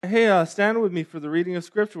Hey, stand with me for the reading of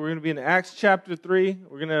Scripture. We're going to be in Acts chapter 3.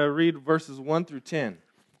 We're going to read verses 1 through 10.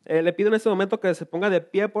 Le pido en este momento que se ponga de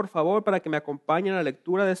pie, por favor, para que me acompañen a la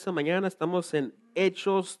lectura de esta mañana. Estamos en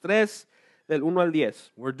Hechos 3, del 1 al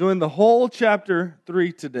 10. We're doing the whole chapter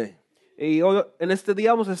 3 today. Y hoy, en este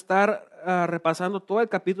día vamos a estar repasando todo el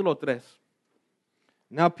capítulo 3.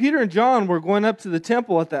 Now, Peter and John were going up to the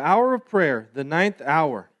temple at the hour of prayer, the 9th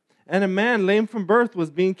hour. And a man lame from birth was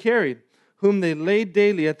being carried, whom they laid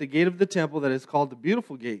daily at the gate of the temple that is called the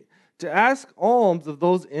Beautiful Gate, to ask alms of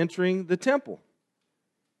those entering the temple.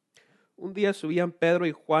 Un día subían Pedro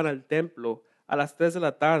y Juan al templo a las 3 de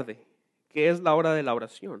la tarde, que es la hora de la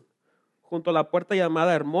oración. Junto a la puerta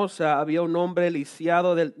llamada Hermosa había un hombre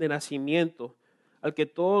lisiado de nacimiento, al que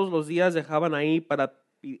todos los días dejaban ahí para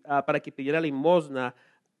que pidiera limosna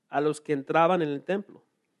a los que entraban en el templo.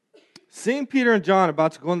 Seeing Peter and John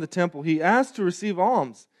about to go in the temple, he asked to receive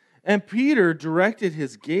alms. And Peter directed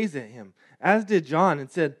his gaze at him, as did John,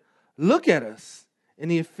 and said, "Look at us."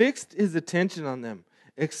 And he fixed his attention on them,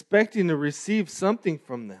 expecting to receive something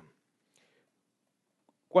from them.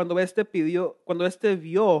 Cuando este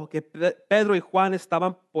vio que Pedro y Juan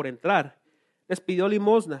estaban por entrar, les pidió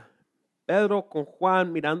limosna. Pedro, con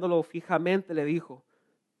Juan mirándolo fijamente, le dijo,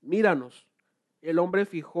 "Míranos." El hombre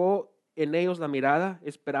fijó en ellos la mirada,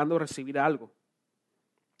 esperando recibir algo.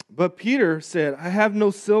 But Peter said, "I have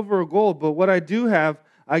no silver or gold, but what I do have,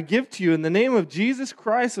 I give to you. In the name of Jesus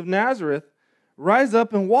Christ of Nazareth, rise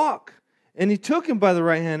up and walk." And he took him by the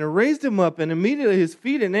right hand and raised him up, and immediately his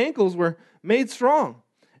feet and ankles were made strong.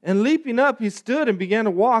 And leaping up, he stood and began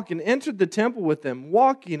to walk and entered the temple with them,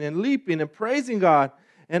 walking and leaping and praising God.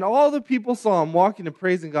 And all the people saw him walking and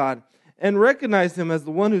praising God, and recognized him as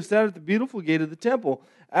the one who sat at the beautiful gate of the temple,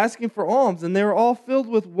 asking for alms. And they were all filled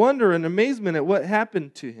with wonder and amazement at what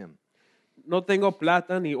happened to him. No tengo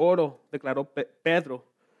plata ni oro, declaró Pedro,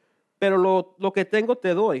 pero lo que tengo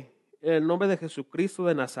te doy. En el nombre de Jesucristo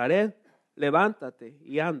de Nazaret, levántate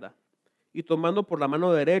y anda. Y tomando por la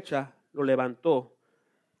mano derecha, lo levantó.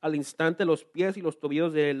 Al instante los pies y los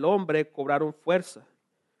tobillos del hombre cobraron fuerza.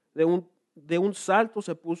 De un salto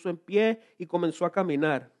se puso en pie y comenzó a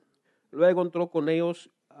caminar. Luego entró con ellos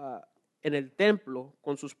en el templo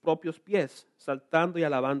con sus propios pies, saltando y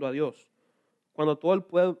alabando a Dios. Cuando todo el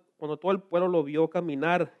pueblo lo vio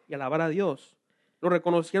caminar y alabar a Dios, lo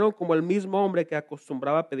reconocieron como el mismo hombre que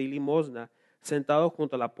acostumbraba a pedir limosna, sentado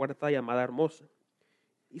junto a la puerta llamada Hermosa.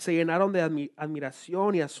 Y se llenaron de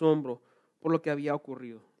admiración y asombro por lo que había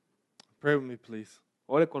ocurrido. Pray with me, please.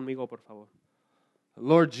 Ore conmigo, por favor.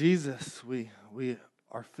 Lord Jesus, we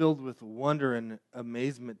are filled with wonder and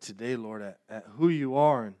amazement today, Lord, at who you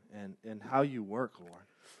are and how you work, Lord.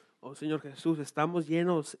 Oh, Señor Jesús, estamos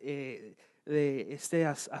llenos de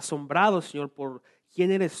asombrados, Señor, por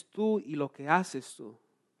quién eres tú y lo que haces tú.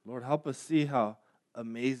 Lord, help us see how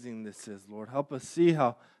amazing this is, Lord. Help us see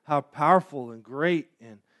how powerful and great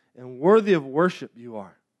and worthy of worship you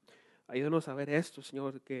are. Ayúdanos a ver esto,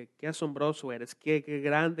 Señor, qué asombroso eres, qué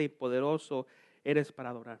grande y poderoso eres para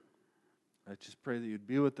adorar. I just pray that you'd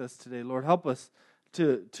be with us today, Lord. Help us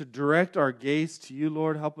to direct our gaze to you,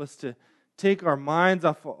 Lord. Help us to take our minds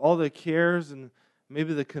off of all the cares and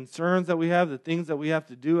maybe the concerns that we have, the things that we have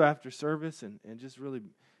to do after service, and just really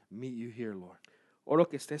meet you here, Lord. Oro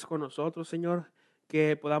que estés con nosotros, Señor,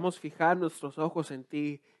 que podamos fijar nuestros ojos en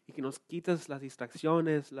ti y que nos quites las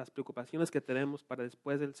distracciones, las preocupaciones que tenemos para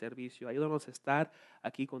después del servicio. Ayúdanos a estar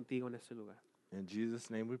aquí contigo en este lugar. In Jesus'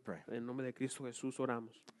 name we pray. En nombre de Cristo Jesús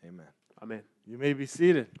oramos. Amen. Amén. You may be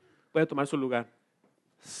seated. Puede tomar su lugar.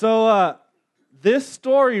 So, this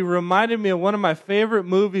story reminded me of one of my favorite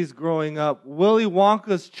movies growing up, Willy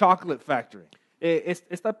Wonka's Chocolate Factory.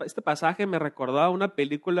 Este pasaje me recordaba una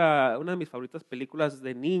película, una de mis favoritas películas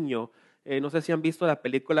de niño. No sé si han visto la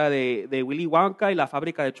película de Willy Wonka y la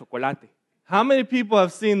fábrica de chocolate. How many people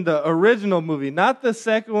have seen the original movie, not the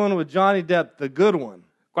second one with Johnny Depp, the good one?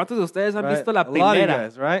 ¿Cuántos de ustedes han Right. visto la A lot of you primera?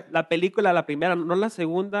 guys, right? La película, la primera, no la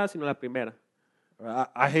segunda, sino la primera.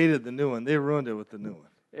 I hated the new one. They ruined it with the new one.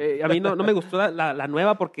 A mí no me gustó la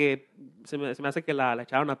nueva porque se me hace que la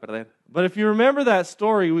echaron a perder. But if you remember that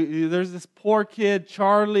story, there's this poor kid,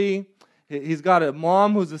 Charlie. He's got a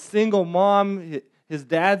mom who's a single mom. His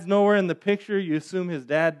dad's nowhere in the picture. You assume his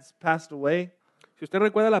dad's passed away. Si usted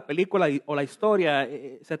recuerda la película o la historia,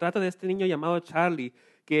 se trata de este niño llamado Charlie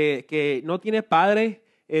que no tiene padre,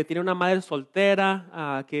 tiene una madre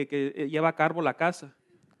soltera que lleva a cabo la casa.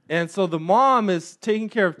 And so the mom is taking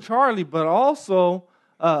care of Charlie, but also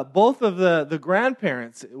both of the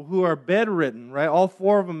grandparents who are bedridden, right? All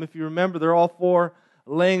four of them, if you remember, they're all four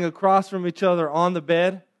laying across from each other on the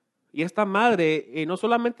bed. Y esta madre no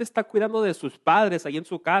solamente está cuidando de sus padres ahí en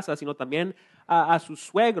su casa, sino también a sus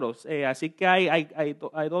suegros. Así que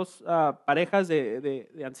hay dos parejas de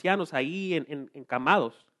ancianos ahí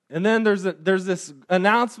encamados. And then there's this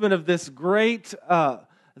announcement of this great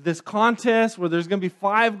this contest where there's going to be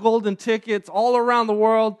 5 golden tickets all around the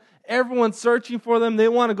world. Everyone's searching for them. They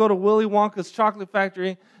want to go to Willy Wonka's chocolate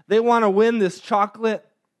factory. They want to win this chocolate.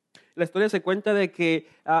 La historia se cuenta de que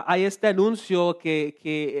hay este anuncio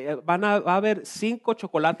que va a haber 5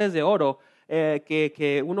 chocolates de oro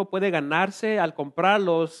que uno puede ganarse al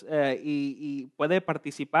comprarlos y puede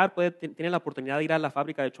participar, tiene la oportunidad de ir a la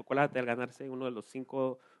fábrica de chocolate al ganarse uno de los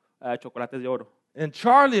 5 chocolates de oro. And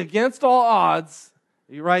Charlie, against all odds,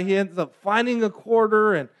 he ends up finding a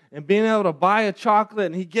quarter and being able to buy a chocolate,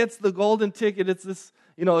 and he gets the golden ticket. It's this,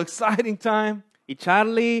 exciting time. Y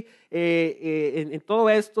Charlie en todo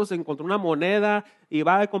esto se encontró una moneda y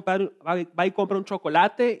va y compra un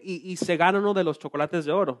chocolate y se gana uno de los chocolates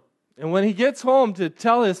de oro. And when he gets home to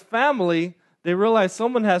tell his family, they realize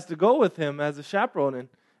someone has to go with him as a chaperone,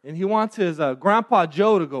 and he wants his grandpa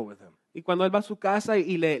Joe to go with him. Y cuando él va a su casa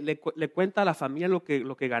y le cuenta a la familia lo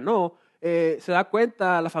que ganó, se da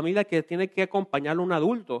cuenta a la familia que tiene que acompañarlo un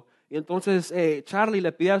adulto. Y entonces Charlie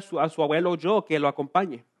le pide a su abuelo Joe que lo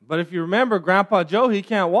acompañe. But if you remember, Grandpa Joe, he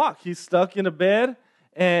can't walk. He's stuck in a bed.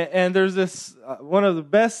 And there's this, one of the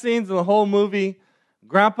best scenes in the whole movie.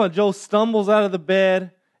 Grandpa Joe stumbles out of the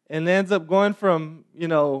bed and ends up going from,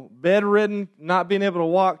 bedridden, not being able to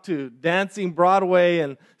walk, to dancing Broadway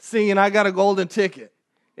and singing, I Got a Golden Ticket.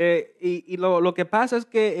 Y lo que pasa es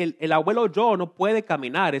que el abuelo Joe no puede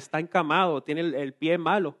caminar, está encamado, tiene el pie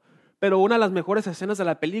malo. Pero una de las mejores escenas de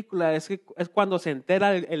la película es cuando se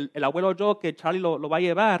entera el abuelo Joe que Charlie lo va a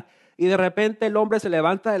llevar y de repente el hombre se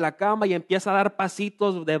levanta de la cama y empieza a dar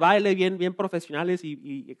pasitos de baile bien profesionales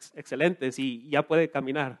y excelentes y ya puede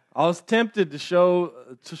caminar. I was tempted to show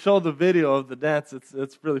the video of the dance.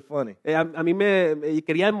 It's really funny. A mí me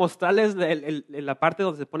quería mostrarles la parte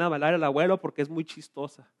donde se pone a bailar el abuelo porque es muy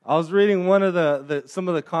chistosa. I was reading some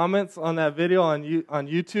of the comments on that video on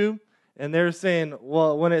YouTube. And they're saying,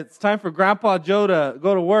 well, when it's time for Grandpa Joe to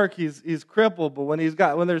go to work, he's crippled, but when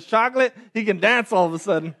there's chocolate, he can dance all of a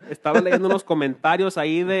sudden. Estaba leyendo unos comentarios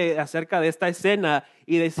ahí acerca de esta escena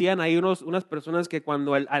y decían ahí unas personas que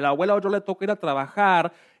cuando al abuelo Joe le toca ir a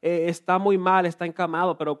trabajar, está muy mal, está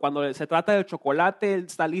encamado, pero cuando se trata del chocolate, él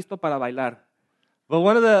está listo para bailar. But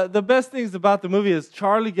one of the best things about the movie is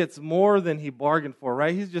Charlie gets more than he bargained for,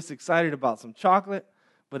 right? He's just excited about some chocolate,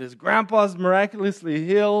 but his grandpa's miraculously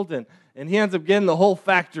healed, and he ends up getting the whole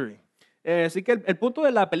factory. Así que el punto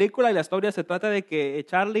de la película y la historia se trata de que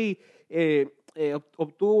Charlie se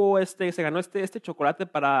ganó este chocolate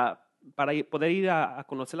para poder ir a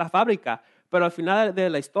conocer la fábrica, pero al final de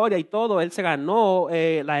la historia y todo, él se ganó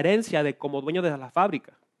la herencia de como dueño de la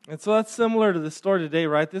fábrica. And so that's similar to the story today,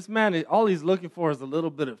 right? This man, all he's looking for is a little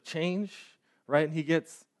bit of change, right? And he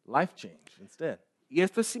gets life change instead. Y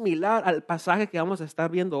esto es similar al pasaje que vamos a estar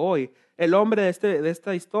viendo hoy. El hombre de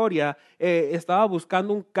esta historia estaba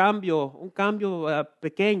buscando un cambio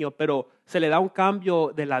pequeño, pero se le da un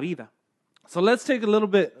cambio de la vida. So let's take a little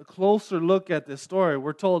bit closer look at this story.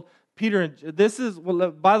 We're told Peter,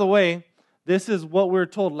 by the way, this is what we were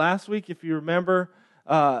told last week. If you remember,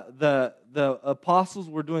 the apostles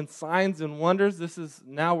were doing signs and wonders.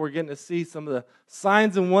 Now we're getting to see some of the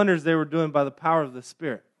signs and wonders they were doing by the power of the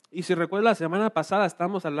Spirit. Y si recuerdas, la semana pasada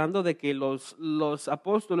estamos hablando de que los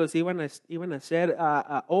apóstoles iban a hacer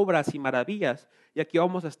obras y maravillas, y aquí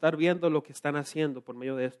vamos a estar viendo lo que están haciendo por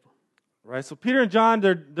medio de esto. Right, so Peter and John,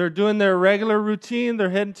 they're doing their regular routine. They're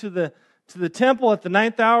heading to the temple at the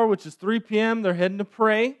 9th hour, which is 3 p.m. They're heading to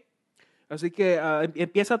pray. Así que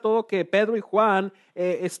empieza todo que Pedro y Juan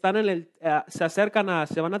se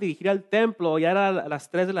van a dirigir al templo, ya era a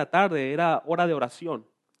las 3 de la tarde, era hora de oración.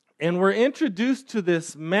 And we're introduced to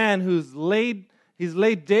this man he's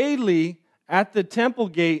laid daily at the temple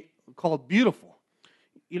gate called Beautiful.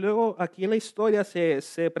 Y luego aquí en la historia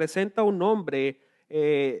se presenta un hombre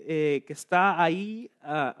que está ahí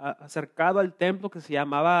acercado al templo que se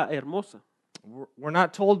llamaba Hermosa. We're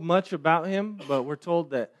not told much about him, but we're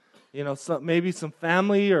told that maybe some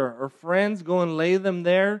family or friends go and lay them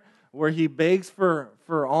there, where he begs for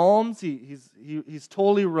alms. He's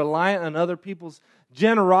totally reliant on other people's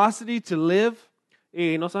generosity to live.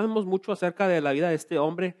 Y no sabemos mucho acerca de la vida de este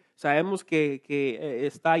hombre. Sabemos que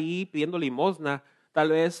está ahí pidiendo limosna. Tal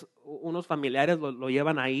vez unos familiares lo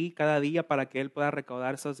llevan ahí cada día para que él pueda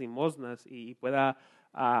recaudar esas limosnas y pueda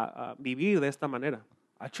vivir de esta manera.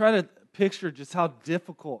 I try to picture just how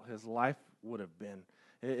difficult his life would have been.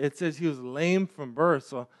 It says he was lame from birth.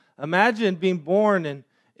 So imagine being born in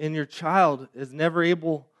and your child is never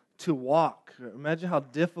able to walk. Imagine how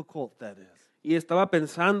difficult that is. Y estaba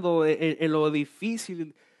pensando en lo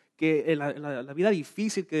difícil, la vida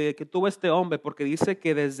difícil que tuvo este hombre, porque dice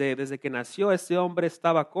que desde que nació este hombre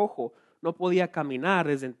estaba cojo, no podía caminar.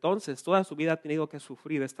 Desde entonces, toda su vida ha tenido que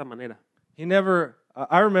sufrir de esta manera.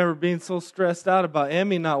 I remember being so stressed out about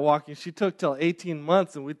Emmy not walking. She took till 18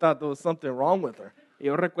 months and we thought there was something wrong with her.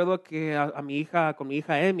 Yo recuerdo que con mi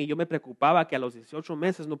hija Emmy, yo me preocupaba que a los 18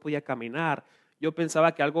 meses no podía caminar. Yo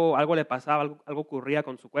pensaba que algo le pasaba, algo ocurría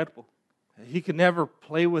con su cuerpo. He could never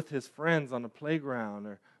play with his friends on the playground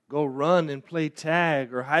or go run and play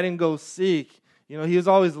tag or hide and go seek. You know, he was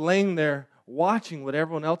always laying there watching what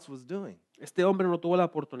everyone else was doing. Este hombre no tuvo la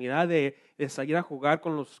oportunidad de salir a jugar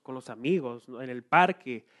con los amigos, ¿no?, en el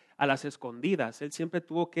parque, a las escondidas. Él siempre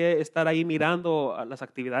tuvo que estar ahí mirando las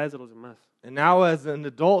actividades de los demás. And now as an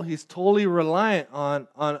adult, he's totally reliant on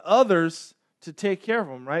others to take care of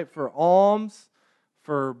him, right? For alms,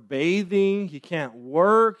 for bathing, he can't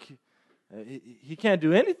work, he can't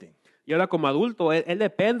do anything. Y ahora como adulto, él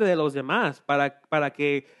depende de los demás para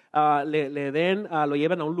que le den, lo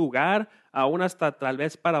lleven a un lugar, aún hasta tal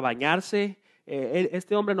vez para bañarse.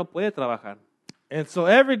 Este hombre no puede trabajar. And so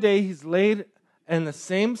every day he's laid in the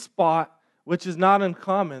same spot, which is not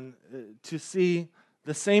uncommon to see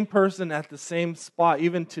the same person at the same spot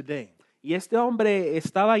even today. Y este hombre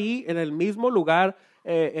estaba ahí en el mismo lugar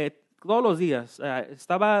todos los días.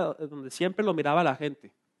 Estaba donde siempre lo miraba la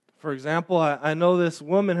gente. For example, I know this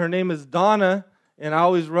woman, her name is Donna, and I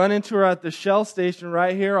always run into her at the Shell station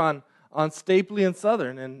right here on Stapley and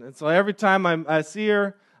Southern. And so every time I see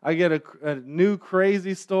her, I get a new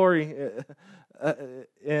crazy story.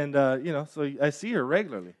 So I see her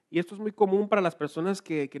regularly. Y esto es muy común para las personas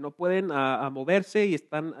que no pueden moverse y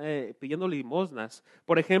están pidiendo limosnas.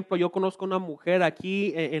 Por ejemplo, yo conozco una mujer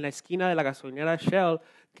aquí en la esquina de la gasolinera Shell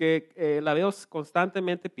que la veo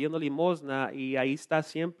constantemente pidiendo limosna y ahí está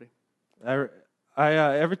siempre.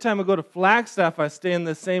 Every time I go to Flagstaff, I stay in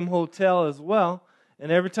the same hotel as well. And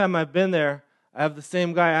every time I've been there, I have the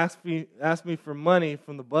same guy ask me for money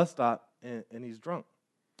from the bus stop, and he's drunk.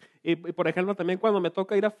 Y por ejemplo, también cuando me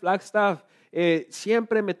toca ir a Flagstaff,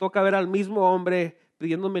 siempre me toca ver al mismo hombre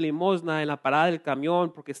pidiéndome limosna en la parada del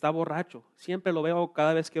camión porque está borracho. Siempre lo veo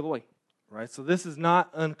cada vez que voy. Right, so this is not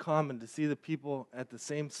uncommon to see the people at the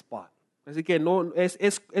same spot. Así que no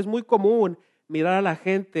es muy común mirar a la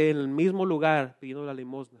gente en el mismo lugar pidiendo la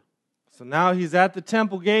limosna. So now he's at the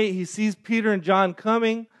temple gate. He sees Peter and John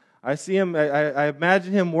coming. I see him. I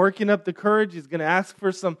imagine him working up the courage. He's going to ask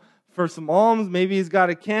for some alms. Maybe he's got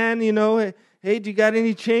a can. You know, hey, do you got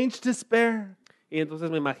any change to spare? Y entonces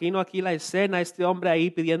me imagino aquí la escena, este hombre ahí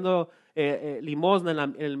pidiendo limosna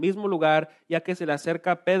en el mismo lugar, ya que se le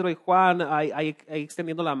acerca Pedro y Juan ahí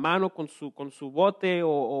extendiendo la mano con su bote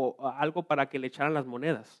o algo para que le echaran las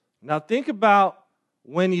monedas. Now think about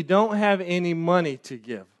when you don't have any money to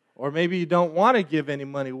give, or maybe you don't want to give any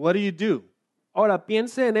money. What do? Ahora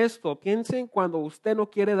piense en esto, piense en cuando usted no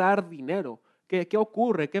quiere dar dinero. ¿Qué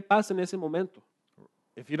ocurre? ¿Qué pasa en ese momento?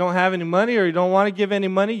 If you don't have any money or you don't want to give any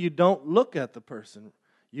money, you don't look at the person.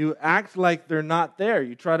 You act like they're not there.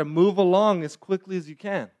 You try to move along as quickly as you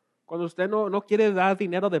can. Cuando usted no quiere dar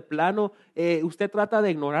dinero de plano, usted trata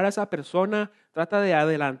de ignorar a esa persona, trata de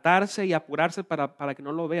adelantarse y apurarse para que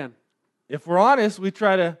no lo vean. If we're honest, we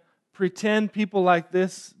try to pretend people like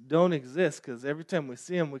this don't exist because every time we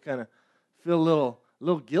see them, we kind of feel a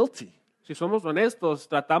little guilty. Si somos honestos,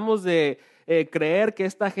 tratamos de creer que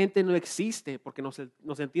esta gente no existe porque nos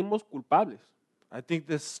sentimos culpables. I think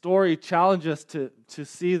this story challenges us to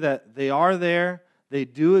see that they are there, they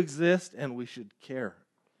do exist, and we should care.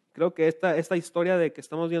 Creo que esta historia de que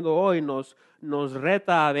estamos viendo hoy nos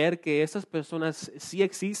reta a ver que estas personas sí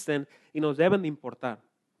existen y nos deben de importar.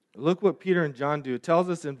 Look what Peter and John do. It tells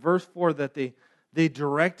us in verse 4 that they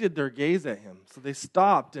directed their gaze at him. So they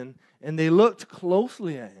stopped and they looked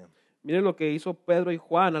closely at him. Miren lo que hizo Pedro y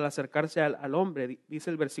Juan al acercarse al hombre. Dice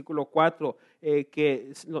el versículo 4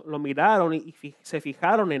 que lo miraron y se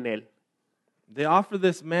fijaron en él. They offer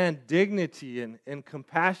this man dignity and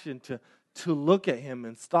compassion to look at him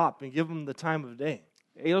and stop and give him the time of day.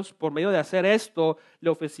 Ellos, por medio de hacer esto, le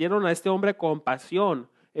ofrecieron a este hombre compasión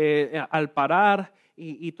al parar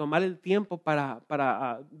y tomar el tiempo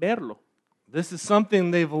para verlo. This is something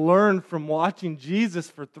they've learned from watching Jesus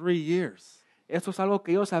for 3 years. Esto es algo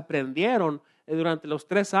que ellos aprendieron durante los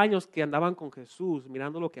 3 años que andaban con Jesús,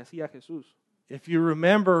 mirando lo que hacía Jesús. If you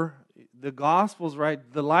remember the Gospels, right,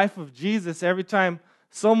 the life of Jesus, every time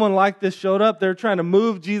someone like this showed up, they're trying to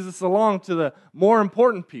move Jesus along to the more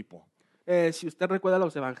important people. Si usted recuerda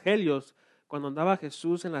los evangelios, cuando andaba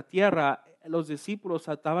Jesús en la tierra, los discípulos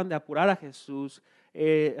trataban de apurar a Jesús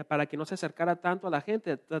para que no se acercara tanto a la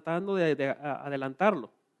gente, tratando de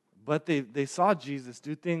adelantarlo. But they saw Jesus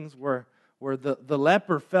do things where the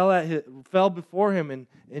leper fell before him,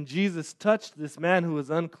 and Jesus touched this man who was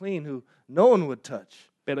unclean, who no one would touch.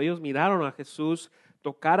 Pero ellos miraron a Jesús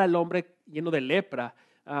tocar al hombre lleno de lepra,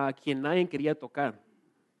 a quien nadie quería tocar.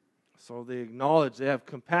 So they acknowledge, they have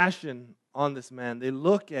compassion on this man. They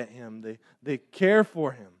look at him, they care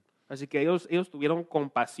for him. Así que ellos tuvieron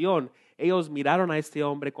compasión, ellos miraron a este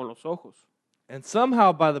hombre con los ojos. And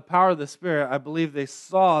somehow, by the power of the Spirit, I believe they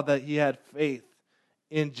saw that he had faith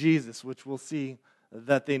in Jesus, which we'll see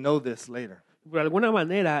that they know this later. De alguna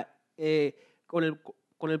manera, con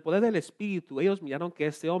el poder del Espíritu, ellos miraron que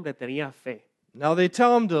este hombre tenía fe. Now they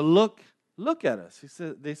tell him to look at us.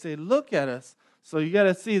 They say, look at us. So you got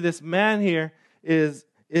to see this man here is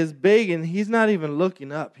begging. He's not even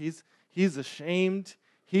looking up. He's ashamed.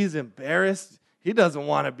 He's embarrassed. He doesn't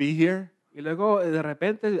want to be here. Y luego de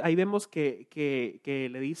repente ahí vemos que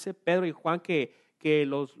le dice Pedro y Juan que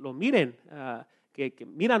lo miren, que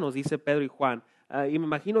míranos, dice Pedro y Juan. Y me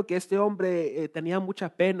imagino que este hombre tenía mucha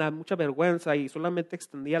pena, mucha vergüenza y solamente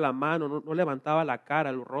extendía la mano, no levantaba la cara,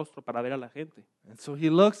 el rostro para ver a la gente. And so he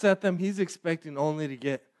looks at them. He's expecting only to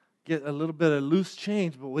get a little bit of loose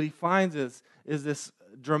change, but what he finds is this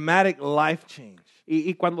dramatic life change.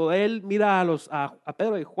 Y cuando él mira a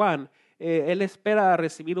Pedro y Juan, él espera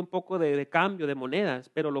recibir un poco de cambio de monedas,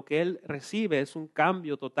 pero lo que él recibe es un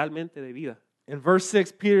cambio totalmente de vida. In verse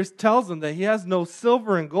 6, Peter tells him that he has no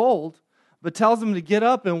silver and gold, but tells him to get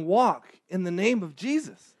up and walk in the name of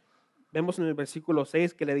Jesus. Vemos en el versículo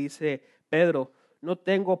 6 que le dice Pedro, no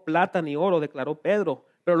tengo plata ni oro, declaró Pedro,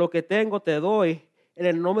 pero lo que tengo te doy en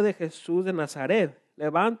el nombre de Jesús de Nazaret.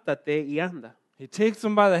 Levántate y anda. He takes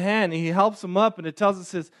him by the hand and he helps him up, and it tells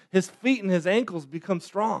us his feet and his ankles become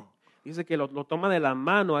strong. Dice que lo toma de la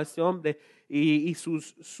mano a este hombre y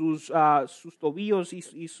sus tobillos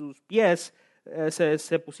y sus pies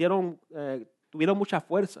se pusieron, tuvieron mucha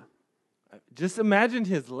fuerza. Just imagine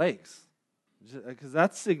his legs, because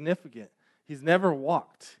that's significant. He's never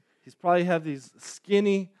walked. He's probably have these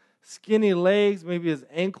skinny legs. Maybe his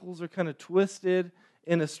ankles are kind of twisted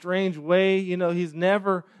in a strange way. You know, he's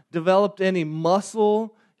never developed any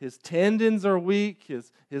muscle. His tendons are weak.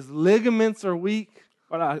 His ligaments are weak.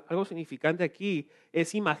 Ahora, algo significante aquí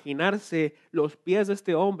es imaginarse los pies de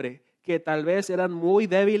este hombre, que tal vez eran muy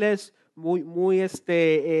débiles, muy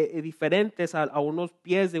diferentes a unos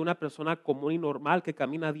pies de una persona común y normal que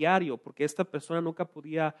camina a diario, porque esta persona nunca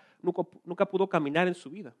pudo caminar en su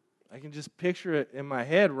vida. I can just picture it in my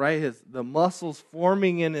head, right? The muscles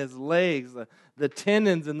forming in his legs, the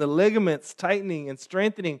tendons and the ligaments tightening and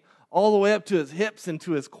strengthening all the way up to his hips and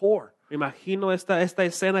to his core. Me imagino esta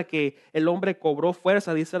escena que el hombre cobró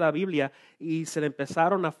fuerza, dice la Biblia, y se le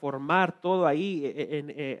empezaron a formar todo ahí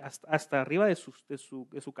hasta arriba de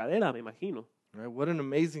su cadera, me imagino. Right? What an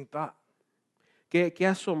amazing thought. Qué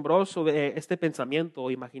asombroso este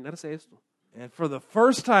pensamiento, imaginarse esto. And for the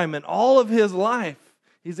first time in all of his life,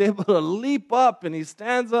 he's able to leap up, and he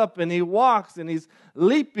stands up and he walks and he's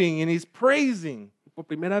leaping and he's praising. Por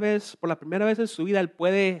la primera vez en su vida, él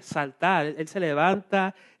puede saltar, él se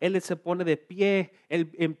levanta, él se pone de pie, él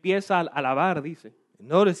empieza a alabar, dice.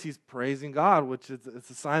 Notice he's praising God, which is it's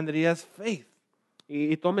a sign that he has faith.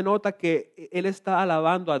 Y tome nota que él está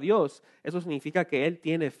alabando a Dios. Eso significa que él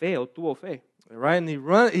tiene fe o tuvo fe. Right?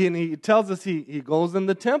 And he tells us he goes in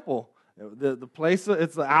the temple. The place,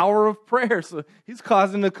 it's the hour of prayer, so he's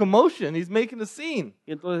causing a commotion. He's making a scene.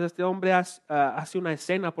 Y entonces este hombre hace una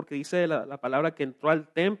escena porque dice la palabra que entró al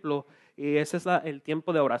templo y ese es el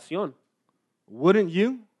tiempo de oración. Wouldn't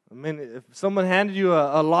you? I mean, if someone handed you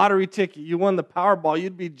a lottery ticket, you won the Powerball,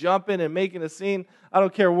 you'd be jumping and making a scene. I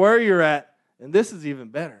don't care where you're at. And this is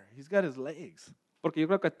even better. He's got his legs. Porque yo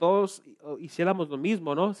creo que todos hiciéramos lo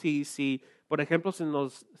mismo, ¿no? Si por ejemplo, se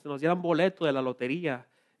nos dieran boleto de la lotería,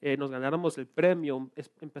 nos ganáramos el premio,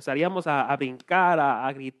 empezaríamos a brincar,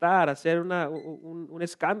 a gritar, a hacer un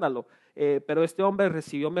escándalo. Pero este hombre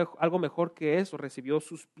recibió algo mejor que eso, recibió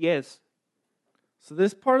sus pies. So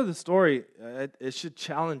this part of the story, it should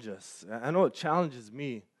challenge us. I know it challenges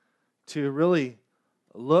me to really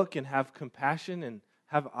look and have compassion and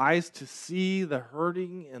have eyes to see the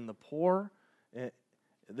hurting and the poor,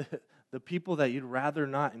 the people that you'd rather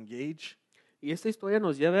not engage. Y esta historia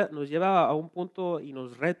nos lleva a un punto y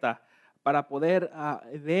nos reta para poder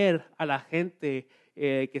ver a la gente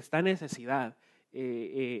que está en necesidad,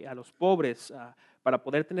 a los pobres, para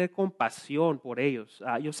poder tener compasión por ellos.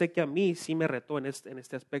 Yo sé que a mí sí me retó en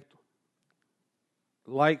este aspecto.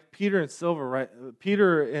 like Peter and silver, right?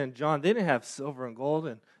 Peter and John, they didn't have silver and gold,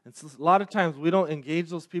 and so a lot of times we don't engage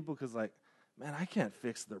those people because, like, man, I can't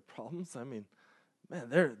fix their problems. I mean, man,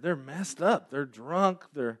 they're messed up. They're drunk.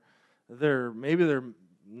 Maybe they're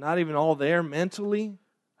not even all there mentally.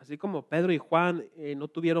 Así como Pedro y Juan no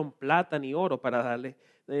tuvieron plata ni oro para darle.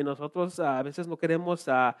 Nosotros a veces no queremos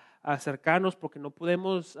acercarnos porque no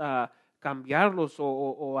podemos cambiarlos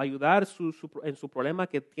o ayudar en su problema,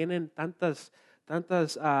 que tienen tantas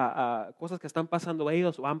cosas que están pasando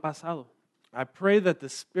ellos o han pasado. I pray that the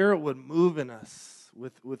Spirit would move in us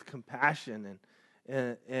with compassion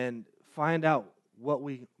and find out what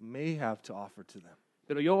we may have to offer to them.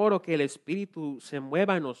 Pero yo oro que el Espíritu se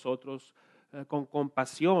mueva en nosotros con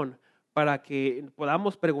compasión para que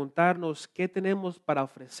podamos preguntarnos qué tenemos para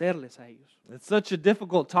ofrecerles a ellos. It's such a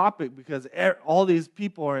difficult topic because all these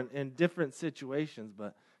people are in different situations,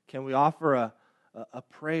 but can we offer a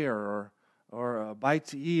prayer or a bite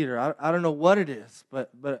to eat, or I don't know what it is,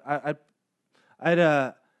 but I'd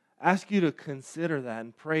ask you to consider that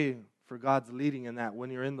and pray for God's leading in that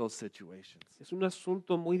when you're in those situations. Es un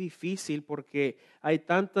asunto muy difícil porque hay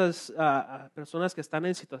tantas personas que están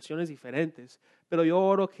en situaciones diferentes, pero yo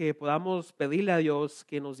oro que podamos pedirle a Dios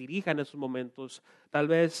que nos dirija en esos momentos, tal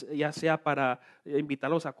vez ya sea para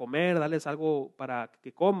invitarlos a comer, darles algo para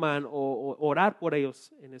que coman o orar por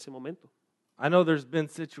ellos en ese momento. I know there's been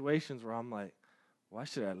situations where I'm like, well, I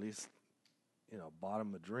should at least, bought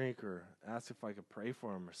him a drink or ask if I could pray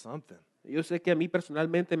for him or something. Yo sé que a mí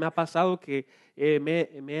personalmente me ha pasado que me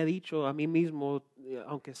he dicho a mí mismo,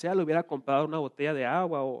 aunque sea le hubiera comprado una botella de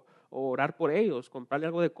agua o orar por ellos, comprarle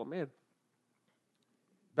algo de comer.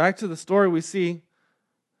 Back to the story, we see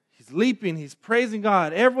he's leaping, he's praising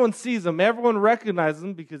God. Everyone sees him, everyone recognizes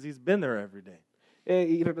him because he's been there every day.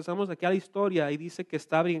 Y regresamos aquí a la historia y dice que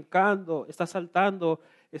está brincando, está saltando,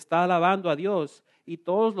 está alabando a Dios y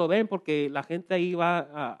todos lo ven porque la gente ahí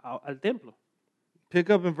va al templo. Pick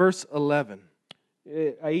up in verse 11.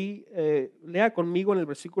 Lea conmigo en el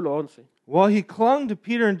versículo 11. While he clung to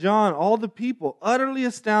Peter and John, all the people, utterly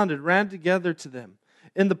astounded, ran together to them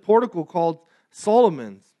in the portico called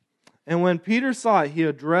Solomon's. And when Peter saw it, he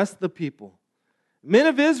addressed the people. Men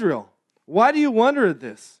of Israel, why do you wonder at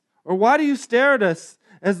this? Or why do you stare at us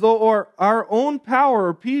as though our own power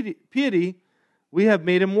or piety we have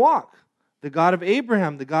made him walk? The God of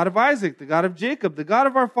Abraham, the God of Isaac, the God of Jacob, the God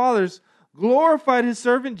of our fathers, glorified his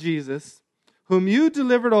servant Jesus, whom you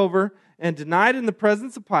delivered over and denied in the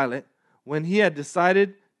presence of Pilate when he had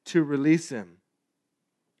decided to release him.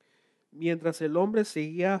 Mientras el hombre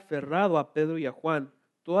seguía aferrado a Pedro y a Juan,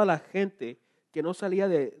 toda la gente que no salía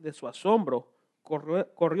de su asombro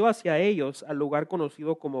corrió hacia ellos al lugar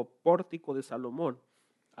conocido como Pórtico de Salomón.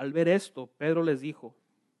 Al ver esto, Pedro les dijo: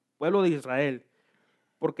 pueblo de Israel,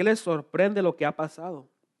 ¿por qué les sorprende lo que ha pasado?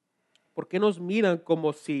 ¿Por qué nos miran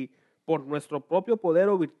como si por nuestro propio poder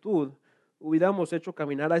o virtud hubiéramos hecho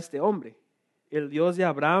caminar a este hombre? El Dios de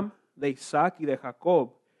Abraham, de Isaac y de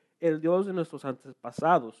Jacob, el Dios de nuestros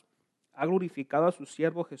antepasados, ha glorificado a su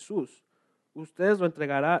siervo Jesús. Ustedes lo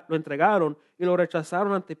entregaron y lo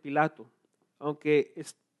rechazaron ante Pilato, aunque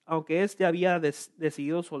éste había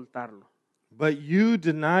decidido soltarlo. But you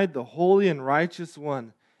denied the holy and righteous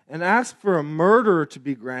one and asked for a murderer to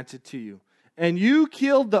be granted to you. And you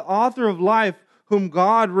killed the author of life, whom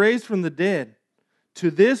God raised from the dead.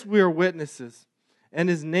 To this we are witnesses. And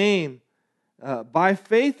his name, by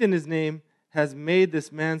faith in his name, has made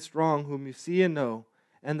this man strong, whom you see and know.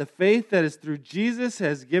 And the faith that is through Jesus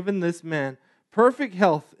has given this man perfect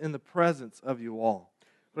health in the presence of you all.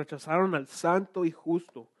 Rechazaron al santo y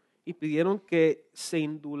justo y pidieron que se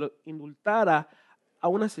indultara a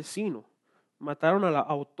un asesino. Mataron al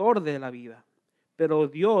autor de la vida, pero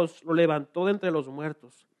Dios lo levantó de entre los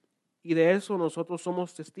muertos. Y de eso nosotros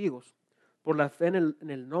somos testigos. Por la fe en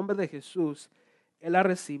el nombre de Jesús, Él ha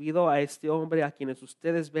recibido a este hombre a quienes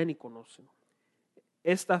ustedes ven y conocen.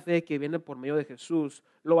 Esta fe que viene por medio de Jesús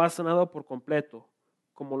lo ha sanado por completo,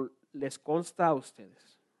 como les consta a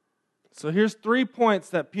ustedes. So here's 3 points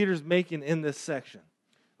that Peter's making in this section.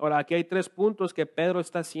 Ahora, aquí hay 3 puntos que Pedro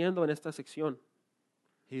está haciendo en esta sección.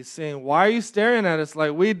 He's saying, why are you staring at us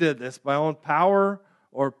like we did this by own power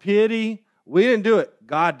or piety? We didn't do it.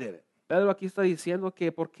 God did it. Pedro aquí está diciendo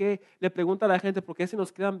que por qué le pregunta a la gente por qué se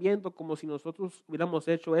nos quedan viendo como si nosotros hubiéramos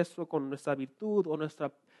hecho esto con nuestra virtud o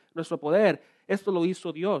nuestro poder. Esto lo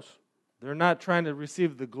hizo Dios. They're not trying to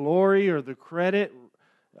receive the glory or the credit.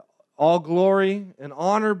 All glory and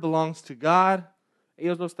honor belongs to God.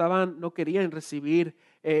 Ellos no querían recibir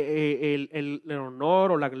el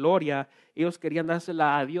honor o la gloria. Ellos querían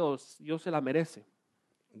dársela a Dios. Dios se la merece.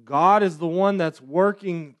 God is the one that's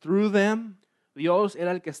working through them. Dios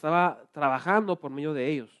era el que estaba trabajando por medio de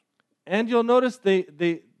ellos. And you'll notice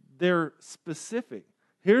they're specific.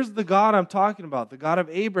 Here's the God I'm talking about, the God of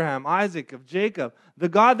Abraham, Isaac, of Jacob, the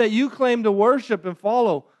God that you claim to worship and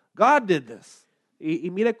follow. God did this. Y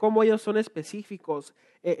mire cómo ellos son específicos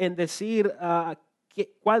en decir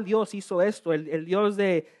cuál Dios hizo esto. El Dios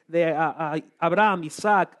de Abraham,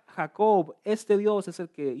 Isaac, Jacob, este Dios es el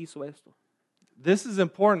que hizo esto. This is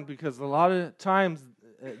important because a lot of times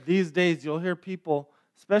these days you'll hear people,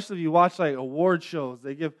 especially if you watch like award shows,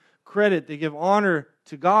 they give credit, they give honor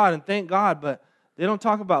to God and thank God, but they don't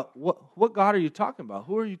talk about what God are you talking about?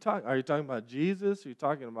 Who are you talking? Are you talking about Jesus? Are you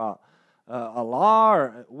talking about Allah?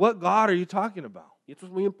 Or what God are you talking about? Y esto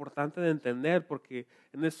es muy importante de entender porque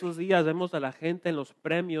en estos días vemos a la gente en los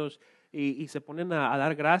premios y se ponen a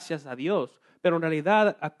dar gracias a Dios. Pero en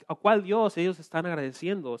realidad, ¿a cuál Dios ellos están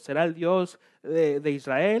agradeciendo? ¿Será el Dios de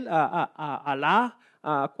Israel? ¿A Alá?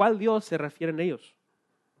 ¿A cuál Dios se refieren ellos?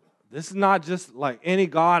 This is not just like any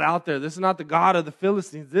God out there. This is not the God of the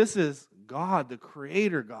Philistines. This is God, the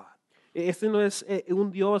Creator God. Este no es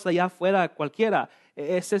un Dios allá afuera cualquiera.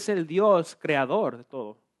 Ese es el Dios creador de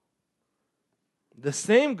todo. The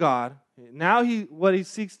same God, now what he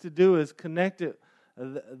seeks to do is connect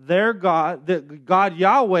their God, the God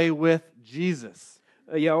Yahweh, with Jesus.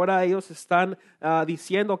 Y ahora ellos están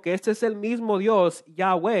diciendo que este es el mismo Dios,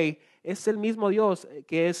 Yahweh, es el mismo Dios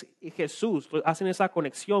que es Jesús. Hacen esa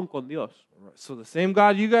conexión con Dios. So the same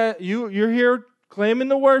God you're here claiming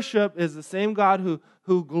to worship is the same God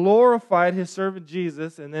who glorified his servant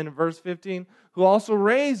Jesus, and then in verse 15, who also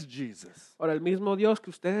raised Jesus. Ahora, el mismo Dios que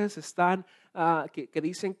ustedes están, que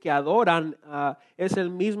dicen que adoran, es el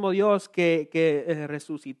mismo Dios que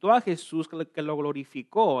resucitó a Jesús, que lo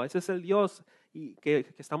glorificó. Ese es el Dios que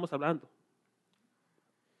estamos hablando.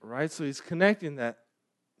 Right? So he's connecting that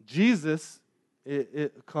Jesus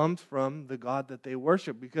it comes from the God that they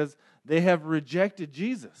worship because they have rejected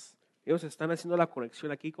Jesus. Ellos están haciendo la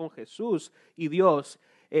conexión aquí con Jesús y Dios.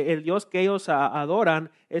 El Dios que ellos adoran,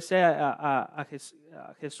 a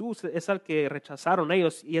Jesús es el que rechazaron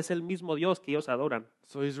ellos y es el mismo Dios que ellos adoran.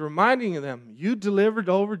 So he's reminding them, you delivered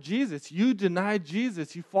over Jesus. You denied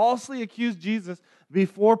Jesus. You falsely accused Jesus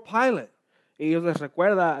before Pilate. Y ellos les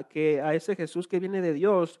recuerda que a ese Jesús que viene de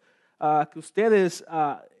Dios, que ustedes,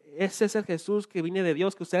 ese es el Jesús que viene de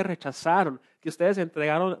Dios, que ustedes rechazaron, que ustedes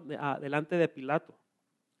entregaron delante de Pilato.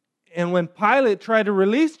 And when Pilate tried to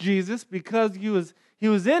release Jesus because he was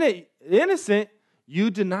innocent, you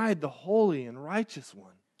denied the holy and righteous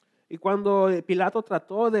one. Y cuando Pilato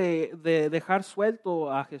trató de dejar suelto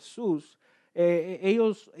a Jesús,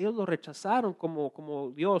 ellos lo rechazaron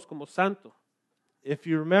como Dios, como santo. If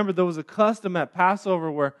you remember, there was a custom at Passover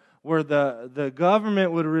where the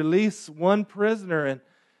government would release one prisoner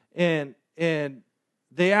and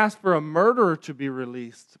they asked for a murderer to be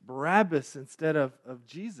released, Barabbas, instead of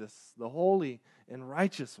Jesus, the holy and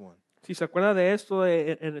righteous one. Si se acuerda de esto,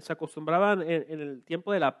 se acostumbraban en el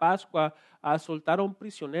tiempo de la Pascua a soltar a un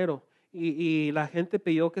prisionero y la gente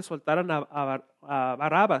pidió que soltaran a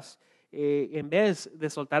Barrabás en vez de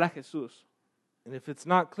soltar a Jesús. And if it's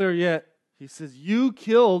not clear yet, he says, you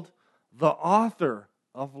killed the author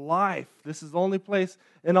of life. This is the only place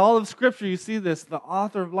in all of Scripture you see this. The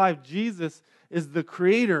author of life, Jesus, is the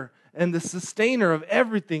creator and the sustainer of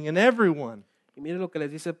everything and everyone. Y miren lo que les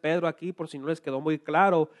dice Pedro aquí, por si no les quedó muy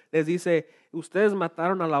claro. Les dice, ustedes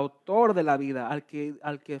mataron al autor de la vida, al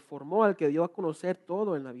que formó, al que dio a conocer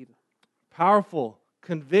todo en la vida. Powerful,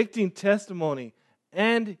 convicting testimony.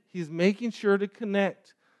 And he's making sure to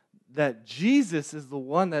connect that Jesus is the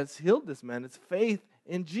one that's healed this man. It's faith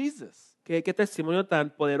in Jesus. Qué testimonio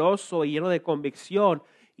tan poderoso y lleno de convicción.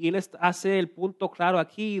 Y él hace el punto claro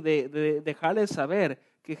aquí de dejarles saber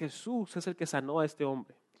que Jesús es el que sanó a este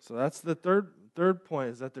hombre. So that's the third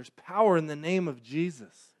point, is that there's power in the name of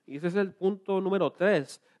Jesus. Y ese es el punto número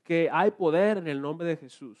 3, que hay poder en el nombre de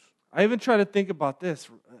Jesús. I even try to think about this.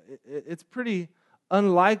 It's pretty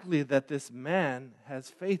unlikely that this man has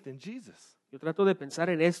faith in Jesus. Yo trato de pensar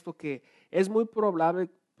en esto, que es muy probable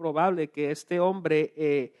que este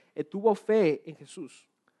hombre tuvo fe en Jesús.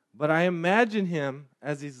 But I imagine him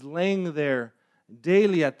as he's laying there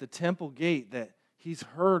daily at the temple gate that he's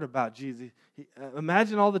heard about Jesus.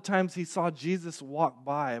 Imagine all the times he saw Jesus walk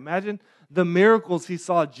by. Imagine the miracles he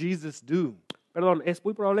saw Jesus do. Perdón, es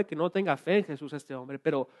muy probable que no tenga fe en Jesús este hombre,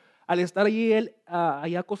 pero al estar allí él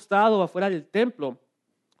ahí acostado afuera del templo,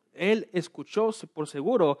 él escuchó por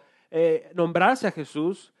seguro nombrarse a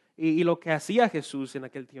Jesús y lo que hacía Jesús en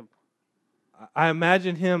aquel tiempo. I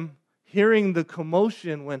imagine him hearing the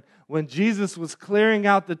commotion when Jesus was clearing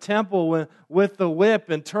out the temple with the whip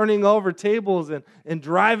and turning over tables and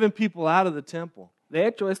driving people out of the temple. De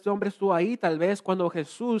hecho, este hombre estuvo ahí tal vez cuando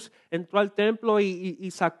Jesús entró al templo y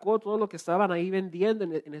sacó todo lo que estaban ahí vendiendo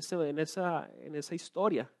en esa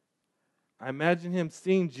historia. I imagine him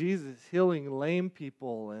seeing Jesus healing lame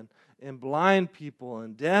people and blind people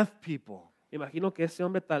and deaf people. Me imagino que ese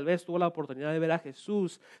hombre tal vez tuvo la oportunidad de ver a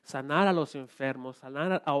Jesús sanar a los enfermos,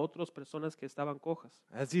 sanar a otras personas que estaban cojas.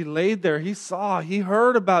 As he laid there, he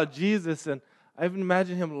heard about Jesus, and I even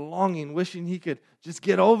imagine him longing, wishing he could just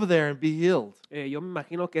get over there and be healed. Yo me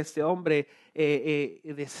imagino que este hombre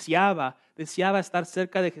deseaba estar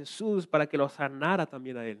cerca de Jesús para que lo sanara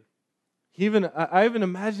también a él. I even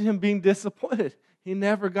imagine him being disappointed. He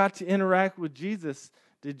never got to interact with Jesus.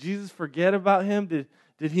 Did Jesus forget about him?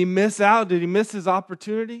 Did he miss out? Did he miss his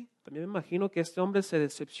opportunity? También me imagino que este hombre se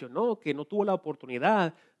decepcionó, que no tuvo la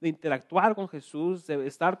oportunidad de interactuar con Jesús, de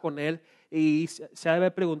estar con él, y se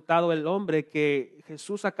había preguntado el hombre que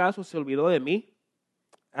Jesús acaso se olvidó de mí.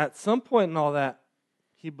 At some point in all that,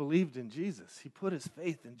 he believed in Jesus. He put his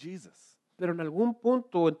faith in Jesus. Pero en algún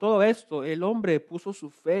punto en todo esto, el hombre puso su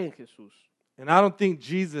fe en Jesús. And I don't think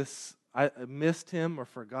Jesus I missed him or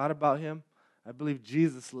forgot about him. I believe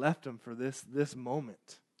Jesus left him for this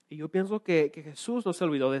moment. Y yo pienso que Jesús no se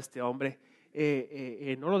olvidó de este hombre,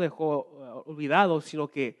 no lo dejó olvidado, sino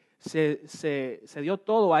que se dio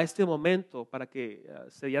todo a este momento para que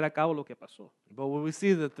se diera a cabo lo que pasó. But when we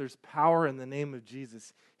see that there's power in the name of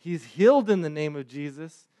Jesus, he's healed in the name of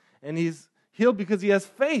Jesus, and he's healed because he has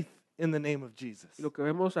faith in the name of Jesus. Y lo que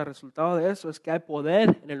vemos al resultado de eso es que hay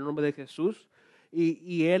poder en el nombre de Jesús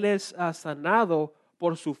y él es sanado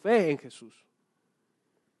por su fe en Jesús.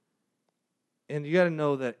 And you got to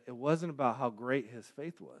know that it wasn't about how great his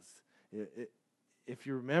faith was. If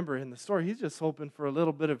you remember in the story, he's just hoping for a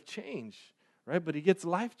little bit of change, right? But he gets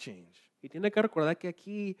life change. Y tiene que recordar que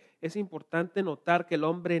aquí es importante notar que el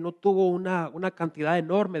hombre no tuvo una cantidad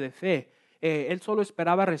enorme de fe. Él solo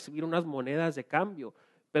esperaba recibir unas monedas de cambio,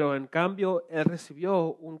 pero en cambio él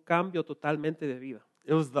recibió un cambio totalmente de vida.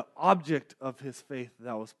 It was the object of his faith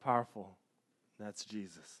that was powerful. That's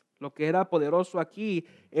Jesus. Lo que era poderoso aquí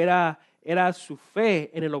era su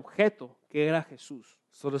fe en el objeto que era Jesús.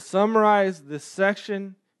 So to summarize this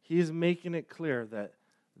section, he's making it clear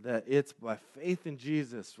that it's by faith in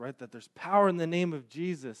Jesus, right? That there's power in the name of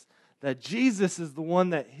Jesus, that Jesus is the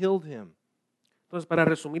one that healed him. Entonces, para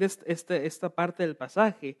resumir esta parte del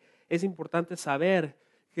pasaje, es importante saber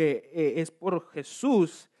que es por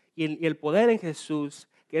Jesús y el poder en Jesús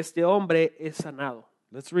que este hombre es sanado.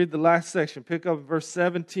 Let's read the last section. Pick up verse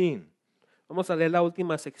 17. Vamos a leer la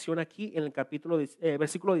última sección aquí en el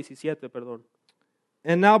versículo 17, perdón.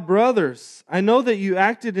 And now, brothers, I know that you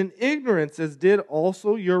acted in ignorance, as did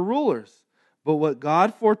also your rulers. But what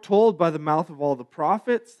God foretold by the mouth of all the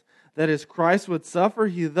prophets, that as Christ would suffer,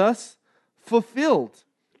 he thus fulfilled.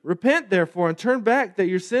 Repent, therefore, and turn back, that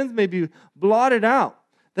your sins may be blotted out,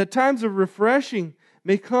 that times of refreshing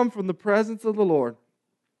may come from the presence of the Lord,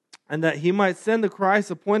 and that he might send the Christ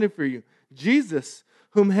appointed for you, Jesus,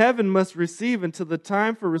 whom heaven must receive until the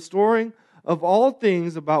time for restoring of all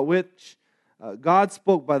things about which God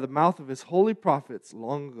spoke by the mouth of his holy prophets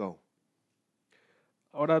long ago.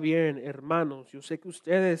 Ahora bien, hermanos, yo sé que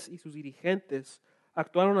ustedes y sus dirigentes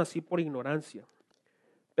actuaron así por ignorancia.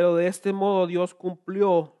 Pero de este modo Dios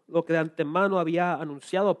cumplió lo que de antemano había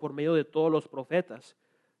anunciado por medio de todos los profetas,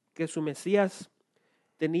 que su Mesías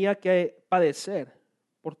tenía que padecer.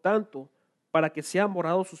 Por tanto, para que sean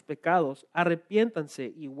borrados sus pecados,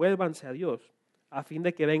 arrepiéntanse y vuélvanse a Dios, a fin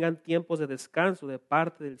de que vengan tiempos de descanso de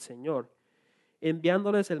parte del Señor,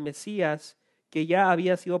 enviándoles el Mesías que ya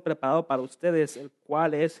había sido preparado para ustedes, el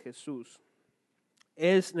cual es Jesús.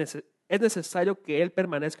 Es necesario que Él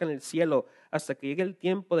permanezca en el cielo hasta que llegue el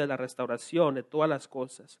tiempo de la restauración de todas las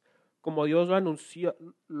cosas, como Dios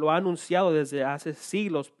lo ha anunciado desde hace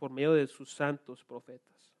siglos por medio de sus santos profetas.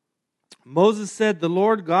 Moses said, the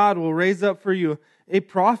Lord God will raise up for you a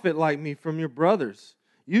prophet like me from your brothers.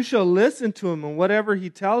 You shall listen to him in whatever he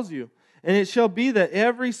tells you. And it shall be that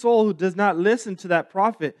every soul who does not listen to that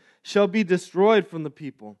prophet shall be destroyed from the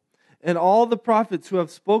people. And all the prophets who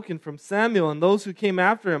have spoken from Samuel and those who came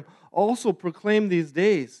after him also proclaim these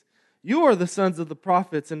days. You are the sons of the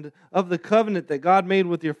prophets and of the covenant that God made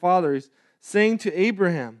with your fathers, saying to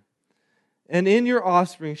Abraham, and in your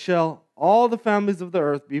offspring shall all the families of the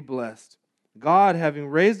earth be blessed. God, having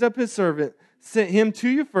raised up his servant, sent him to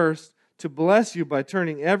you first to bless you by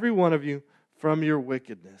turning every one of you from your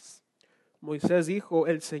wickedness. Moisés dijo,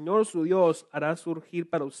 el Señor su Dios hará surgir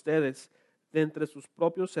para ustedes de entre sus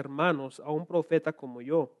propios hermanos a un profeta como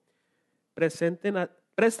yo.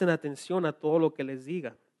 presten atención a todo lo que les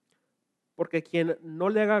diga, porque quien no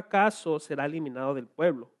le haga caso será eliminado del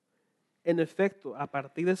pueblo. En efecto, a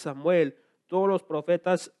partir de Samuel, todos los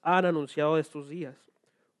profetas han anunciado estos días.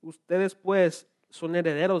 Ustedes, pues, son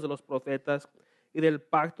herederos de los profetas y del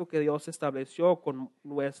pacto que Dios estableció con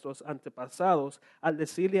nuestros antepasados al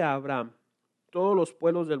decirle a Abraham: todos los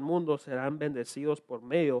pueblos del mundo serán bendecidos por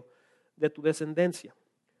medio de tu descendencia.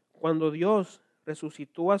 Cuando Dios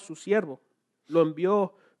resucitó a su siervo, lo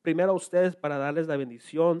envió primero a ustedes para darles la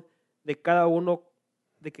bendición de cada uno,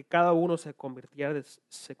 de que cada uno se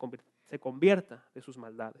convierta de sus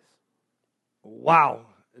maldades. Wow.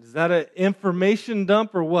 Is that an information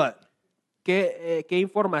dump or what? Qué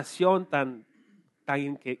información tan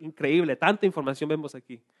increíble, tanta información vemos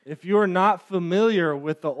aquí. If you're not familiar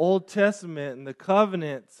with the Old Testament and the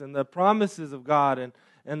covenants and the promises of God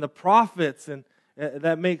and the prophets, and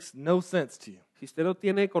that makes no sense to you. Si usted no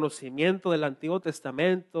tiene conocimiento del Antiguo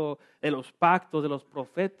Testamento, de los pactos, de los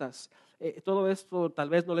profetas, todo esto tal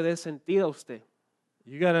vez no le dé sentido a usted.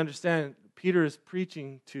 You got to understand, Peter is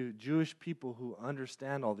preaching to Jewish people who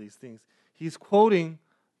understand all these things. He's quoting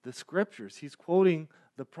the scriptures. He's quoting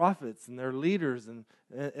the prophets and their leaders and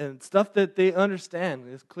stuff that they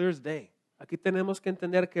understand as clear as day. Aquí tenemos que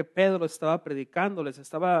entender que Pedro estaba predicando, les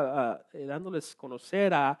estaba dándoles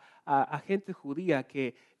conocer a gente judía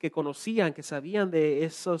que conocían, que sabían de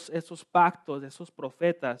esos pactos, de esos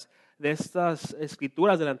profetas, de estas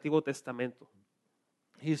escrituras del Antiguo Testamento.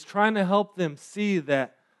 He's trying to help them see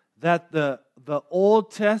that the Old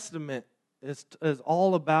Testament is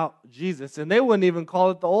all about Jesus. And they wouldn't even call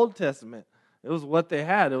it the Old Testament. It was what they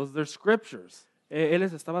had. It was their scriptures. Él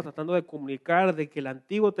les estaba tratando de comunicar de que el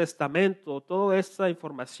Antiguo Testamento, toda esta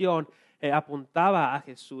información apuntaba a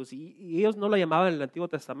Jesús. Y ellos no lo llamaban el Antiguo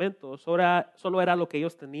Testamento, solo era lo que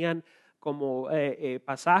ellos tenían como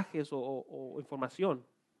pasajes o información.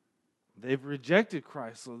 They've rejected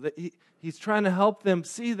Christ. So he's trying to help them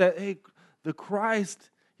see that, hey, the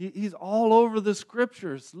Christ, he's all over the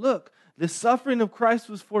scriptures. Look, the suffering of Christ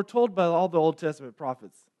was foretold by all the Old Testament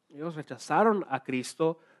prophets. Ellos rechazaron a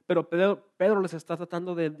Cristo, pero Pedro les está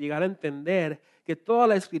tratando de llegar a entender que toda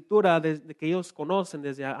la escritura que ellos conocen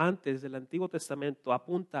desde antes del Antiguo Testamento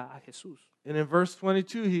apunta a Jesús. And in verse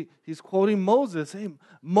 22, he's quoting Moses. Hey,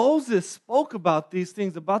 Moses spoke about these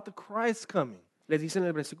things, about the Christ coming. Les dice en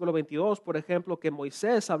el versículo 22, por ejemplo, que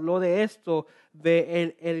Moisés habló de esto,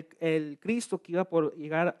 de el Cristo que iba por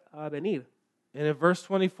llegar a venir. And in verse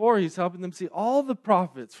 24, he's helping them see all the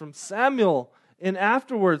prophets from Samuel and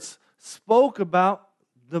afterwards spoke about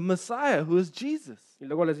the Messiah, who is Jesus. Y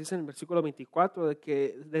luego les dice en el versículo 24 de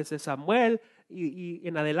que desde Samuel y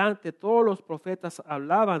en adelante todos los profetas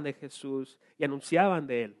hablaban de Jesús y anunciaban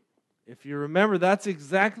de él. If you remember, that's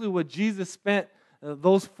exactly what Jesus spent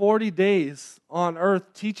those 40 days on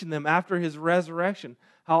earth teaching them after his resurrection,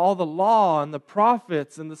 how all the law and the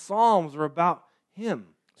prophets and the Psalms were about him.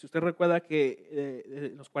 Si usted recuerda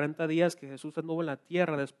que los 40 días que Jesús anduvo en la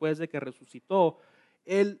tierra después de que resucitó,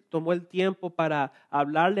 Él tomó el tiempo para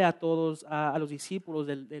hablarle a todos, a los discípulos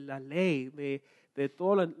de la ley, de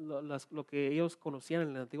todo lo que ellos conocían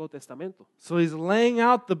en el Antiguo Testamento. So he's laying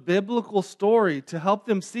out the biblical story to help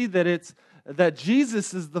them see that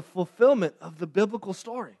Jesus is the fulfillment of the biblical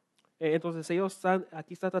story. Entonces ellos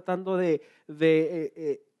aquí está tratando de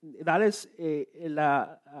darles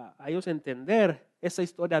a ellos entender esa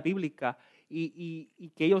historia bíblica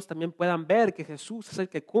y que ellos también puedan ver que Jesús es el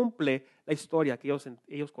que cumple la historia que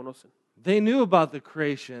ellos conocen. They knew about the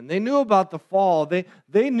creation. They knew about the fall.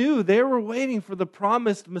 They knew they were waiting for the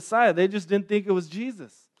promised Messiah. They just didn't think it was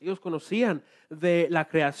Jesus. Ellos conocían de la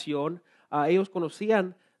creación, ellos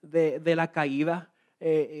conocían de la caída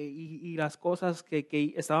y las cosas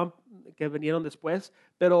que vinieron después,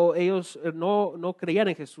 pero ellos no creían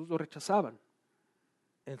en Jesús, lo rechazaban.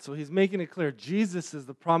 And so he's making it clear Jesus is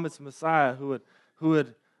the promised Messiah who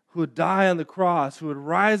would die on the cross, who would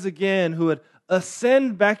rise again, who would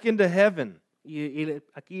ascend back into heaven. Y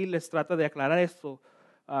aquí les trata de aclarar esto,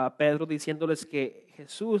 Pedro, diciéndoles que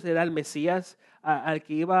Jesús era el Mesías al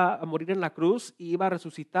que iba a morir en la cruz y iba a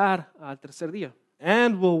resucitar al tercer día.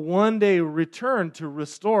 And will one day return to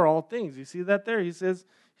restore all things. You see that there? He says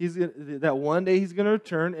that one day he's going to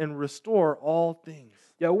return and restore all things.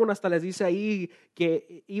 Y aún hasta les dice ahí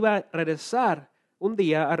que iba a regresar un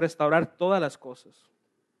día a restaurar todas las cosas.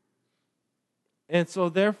 And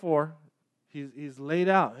so therefore, he's laid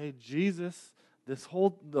out, hey, Jesus,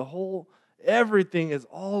 everything is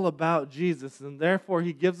all about Jesus. And therefore,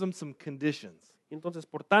 he gives them some conditions. Entonces,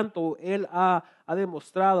 por tanto, él ha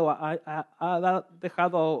demostrado, ha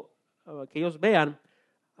dejado que ellos vean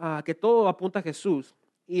que todo apunta a Jesús.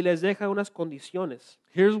 y les deja unas condiciones.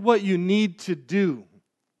 Here's what you need to do.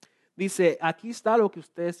 Dice, aquí está lo que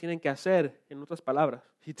ustedes tienen que hacer, en otras palabras.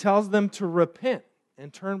 He tells them to repent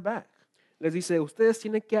and turn back. Les dice, ustedes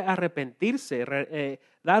tienen que arrepentirse,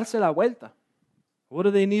 darse la vuelta. What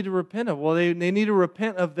do they need to repent of? Well, they need to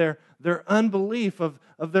repent of their unbelief, of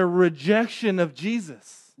their rejection of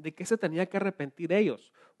Jesus. ¿De qué se tenía que arrepentir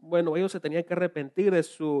ellos? Bueno, ellos se tenían que arrepentir de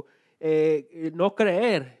su no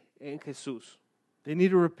creer en Jesús. They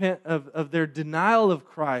need to repent of their denial of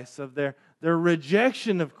Christ, of their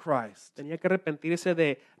rejection of Christ. Tenía que arrepentirse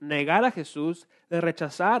de negar a Jesús, de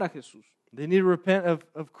rechazar a Jesús. They need to repent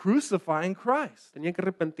of crucifying Christ. Tenía que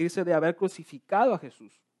arrepentirse de haber crucificado a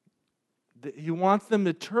Jesús. He wants them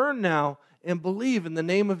to turn now and believe in the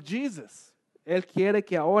name of Jesus. Él quiere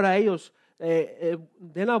que ahora ellos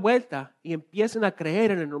den la vuelta y empiecen a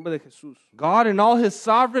creer en el nombre de Jesús. God, in all His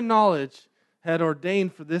sovereign knowledge, had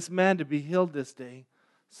ordained for this man to be healed this day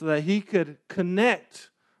so that he could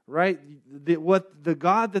connect, right, the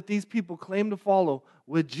God that these people claim to follow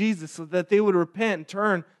with Jesus, so that they would repent and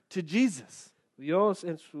turn to Jesus. Dios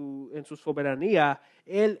en su soberanía,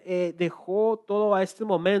 Él dejó todo a este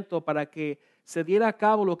momento para que se diera a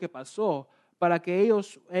cabo lo que pasó, para que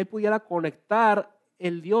Él pudiera conectar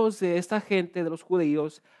el Dios de esta gente, de los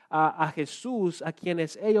judíos, a Jesús, a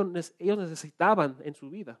quienes ellos necesitaban en su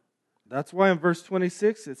vida. That's why in verse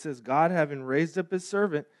 26 it says, God, having raised up His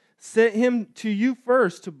servant, sent Him to you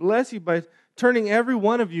first to bless you by turning every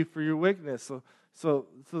one of you for your wickedness. So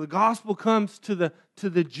the gospel comes to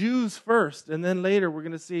the Jews first, and then later we're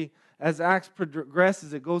going to see as Acts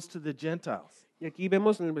progresses, it goes to the Gentiles. Y aquí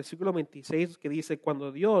vemos en el versículo 26 que dice,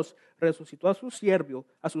 cuando Dios resucitó a su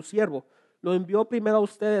siervo, lo envió primero a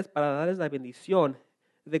ustedes para darles la bendición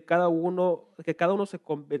de que cada uno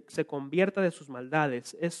se convierta de sus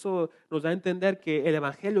maldades. Eso nos da a entender que el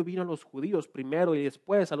evangelio vino a los judíos primero y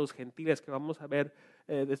después a los gentiles, que vamos a ver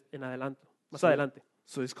más adelante.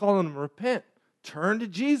 So He's calling them, repent, turn to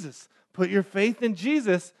Jesus, put your faith in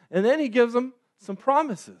Jesus, and then He gives them some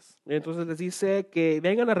promises. Entonces les dice que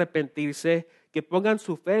vengan a arrepentirse, que pongan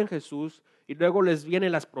su fe en Jesús, y luego les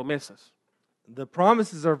vienen las promesas. The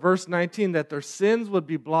promises are verse 19, that their sins would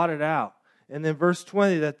be blotted out. And then verse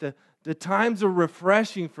 20, that the times of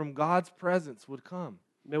refreshing from God's presence would come.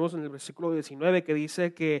 Vemos en el versículo 19 que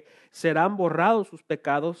dice que serán borrados sus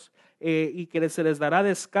pecados y que se les dará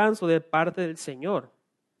descanso de parte del Señor.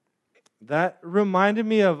 That reminded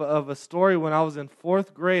me of a story when I was in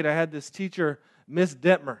 4th grade. I had this teacher, Miss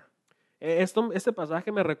Detmer. Este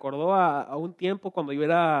pasaje me recordó a un tiempo cuando yo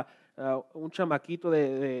era un chamaquito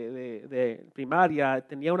de primaria.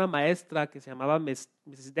 Tenía una maestra que se llamaba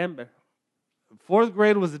Mrs. Denver. 4th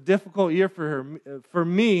grade was a difficult year for her. For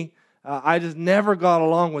me, I just never got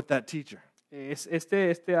along with that teacher.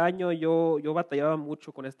 Este año yo batallaba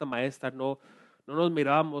mucho con esta maestra. No nos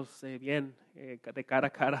mirábamos bien de cara a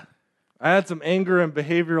cara. I had some anger and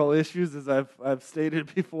behavioral issues, as I've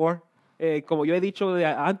stated before. Como yo he dicho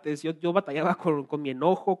antes, yo batallaba con mi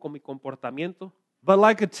enojo, con mi comportamiento. But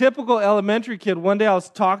like a typical elementary kid, one day I was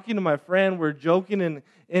talking to my friend, we're joking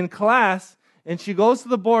in class, and she goes to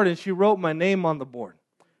the board and she wrote my name on the board.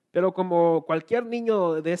 Pero como cualquier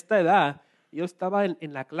niño de esta edad, yo estaba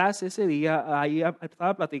en la clase ese día, ahí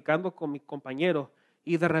estaba platicando con mi compañero,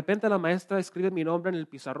 y de repente la maestra escribe mi nombre en el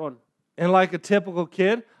pizarrón. And like a typical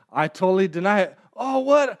kid, I totally deny it. Oh,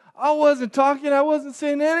 what? I wasn't talking, I wasn't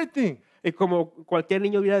saying anything. Y como cualquier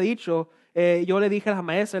niño hubiera dicho, yo le dije a la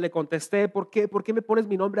maestra, le contesté, ¿por qué me pones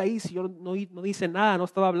mi nombre ahí si yo no hice nada, no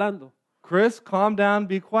estaba hablando? Chris, calm down,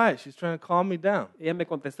 be quiet. She's trying to calm me down. Ella me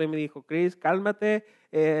contestó y me dijo, Chris, cálmate,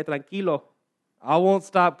 tranquilo. I won't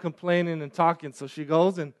stop complaining and talking. So she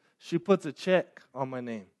goes and she puts a check on my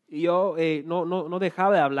name. Y yo no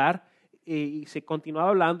dejaba de hablar y se continuaba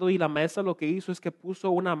hablando y la maestra lo que hizo es que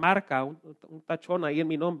puso una marca, un tachón ahí en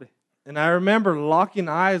mi nombre. And I remember locking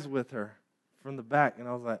eyes with her from the back. And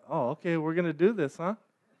I was like, oh, okay, we're going to do this, huh?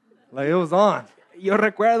 Like it was on. Yo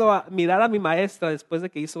recuerdo mirar a mi maestra después de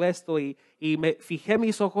que hizo esto y me fijé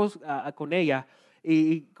mis ojos con ella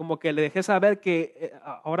y como que le dejé saber que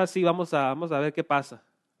ahora sí vamos a ver qué pasa.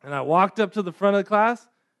 And I walked up to the front of the class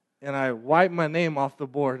and I wiped my name off the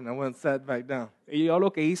board and I went and sat back down. Y yo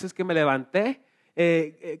lo que hice es que me levanté,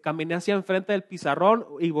 caminé hacia enfrente del pizarrón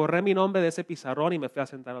y borré mi nombre de ese pizarrón y me fui a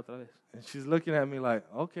sentar otra vez. And she's looking at me like,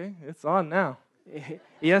 okay, it's on now.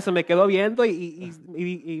 Y ella se me quedó viendo y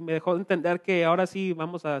me dejó entender que ahora sí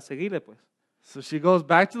vamos a seguirle, pues. So she goes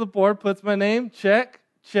back to the board, puts my name, check,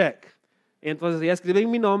 check. Y entonces ella escribe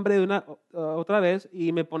mi nombre otra vez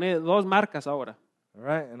y me pone 2 marcas ahora. All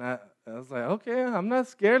right, and I was like, okay, I'm not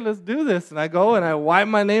scared, let's do this. And I go and I wipe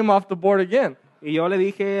my name off the board again. Y yo le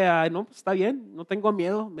dije, no, pues está bien, no tengo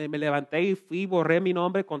miedo. Me levanté y fui, borré mi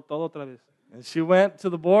nombre con todo otra vez. And she went to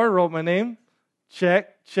the board, wrote my name,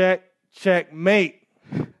 check, check, checkmate.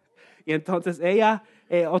 Y entonces ella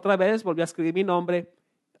otra vez volvió a escribir mi nombre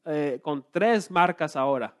con 3 marcas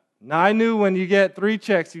ahora. Now I knew when you get 3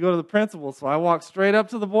 checks, you go to the principal. So I walked straight up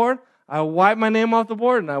to the board, I wiped my name off the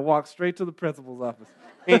board, and I walked straight to the principal's office.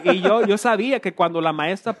 Y yo sabía que cuando la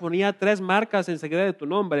maestra ponía 3 marcas enseguida de tu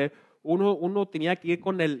nombre, uno tenía que ir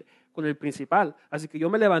con el principal. Así que yo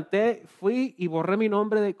me levanté, fui y borré mi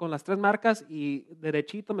nombre con las 3 marcas y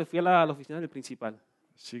derechito me fui a la oficina del principal.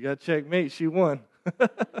 She got checkmate, she won.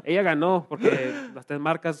 Ella ganó porque las 3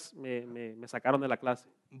 marcas me sacaron de la clase.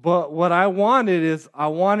 But what I wanted is I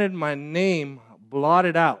wanted my name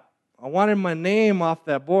blotted out. I wanted my name off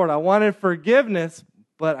that board. I wanted forgiveness,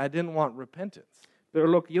 but I didn't want repentance. Pero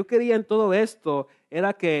lo que yo quería en todo esto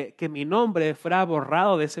era que mi nombre fuera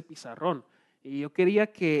borrado de ese pizarrón. Y yo quería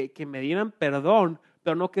que me dieran perdón,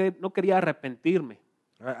 pero no quería arrepentirme.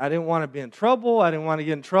 I didn't want to be in trouble. I didn't want to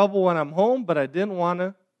get in trouble when I'm home, but I didn't want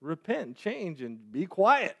to repent, change, and be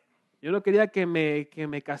quiet. Yo no quería que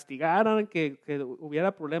me castigaran, que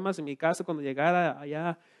hubiera problemas en mi casa cuando llegara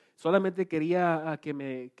allá. Solamente quería que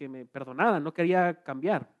me perdonaran, no quería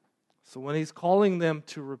cambiar. So when he's calling them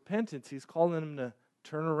to repentance, he's calling them to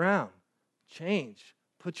turn around, change,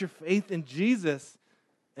 put your faith in Jesus,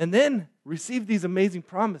 and then receive these amazing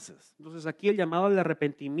promises. Entonces aquí el llamado al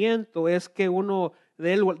arrepentimiento es que uno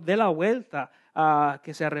dé la vuelta,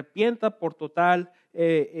 que se arrepienta por total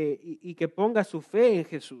y que ponga su fe en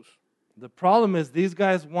Jesús. The problem is these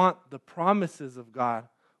guys want the promises of God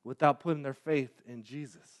without putting their faith in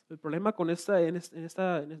Jesus. El problema con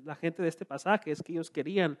la gente de este pasaje es que ellos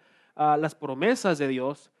querían las promesas de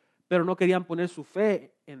Dios, pero no querían poner su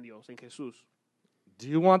fe en Dios, en Jesús. Do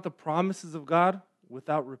you want the promises of God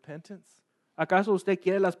without repentance? ¿Acaso usted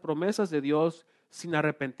quiere las promesas de Dios sin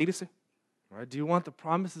arrepentirse? Right? Do you want the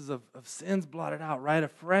promises of sins blotted out, right? A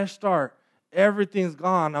fresh start. Everything's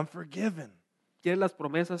gone. I'm forgiven. ¿Quiere las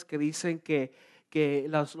promesas que dicen que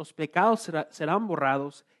los pecados serán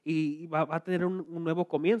borrados y va a tener un nuevo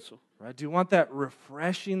comienzo? Right? Do you want that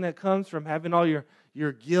refreshing that comes from having all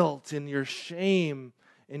your guilt and your shame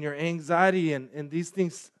and your anxiety and these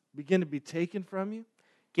things begin to be taken from you?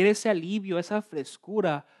 ¿Quiere ese alivio, esa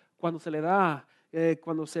frescura cuando se le da,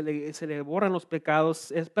 cuando se le borran los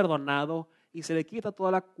pecados, es perdonado y se le quita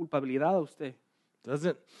toda la culpabilidad a usted?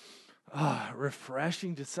 Doesn't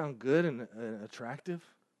refreshing just sound good and attractive?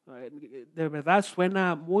 De verdad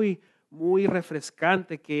suena muy, muy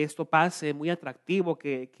refrescante que esto pase, muy atractivo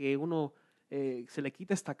que uno se le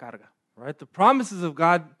quite esta carga. Right? The promises of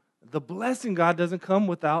God, the blessing God doesn't come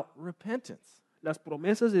without repentance. Las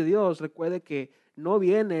promesas de Dios, recuerde que no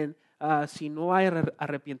vienen si no hay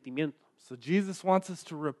arrepentimiento. So Jesus wants us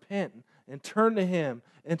to repent and turn to Him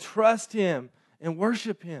and trust Him and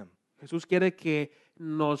worship Him. Jesús quiere que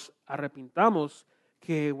nos arrepintamos,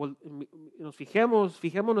 que nos fijemos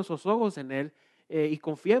nuestros ojos en Él y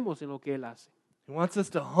confiemos en lo que Él hace. He wants us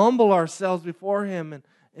to humble ourselves before Him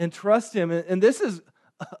and trust Him. And this is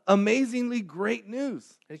amazingly great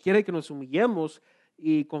news. Él quiere que nos humillemos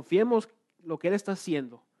y confiemos lo que Él está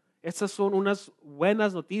haciendo. Estas son unas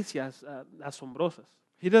buenas noticias asombrosas.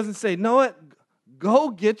 He doesn't say, no,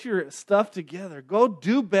 go get your stuff together. Go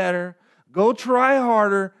do better. Go try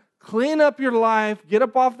harder. Clean up your life. Get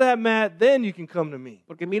up off that mat. Then you can come to me.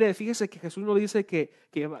 Porque mire, fíjese que Jesús no dice que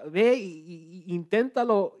ve y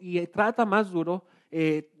inténtalo y trata más duro,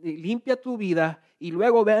 limpia tu vida y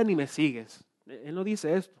luego ven y me sigues. Él no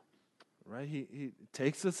dice esto. Right? He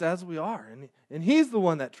takes us as we are. And He's the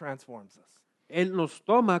one that transforms us. Él nos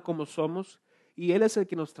toma como somos y Él es el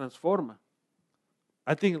que nos transforma.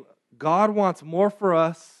 I think God wants more for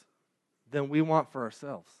us than we want for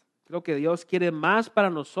ourselves. Creo que Dios quiere más para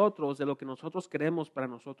nosotros de lo que nosotros queremos para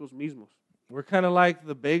nosotros mismos. We're kind of like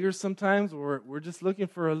the beggars sometimes. We're just looking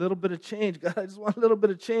for a little bit of change. God, I just want a little bit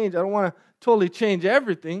of change. I don't want to totally change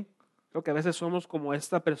everything. Creo que a veces somos como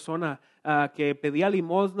esta persona que pedía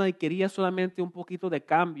limosna y quería solamente un poquito de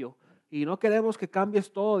cambio. Y no queremos que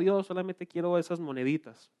cambies todo, Dios, solamente quiero esas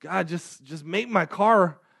moneditas. God, just make my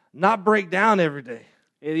car not break down every day.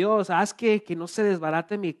 Dios, haz que no se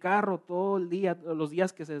desbarate mi carro todo el día, los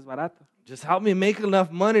días que se desbarata. Just help me make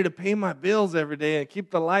enough money to pay my bills every day and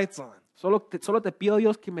keep the lights on. Solo te pido,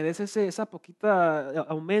 Dios, que me des esa poquita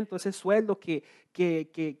aumento, ese sueldo que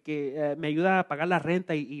me ayuda a pagar la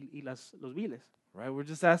renta y los biles. Right? We're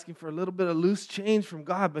just asking for a little bit of loose change from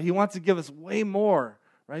God, but He wants to give us way more.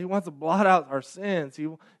 Right? He wants to blot out our sins.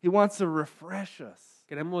 He wants to refresh us.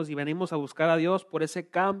 Queremos y venimos a buscar a Dios por ese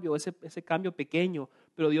cambio pequeño,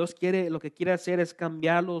 Pero Dios lo que quiere hacer es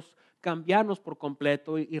cambiarnos por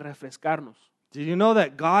completo y refrescarnos. Did you know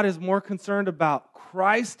that God is more concerned about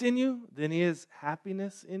Christ in you than he is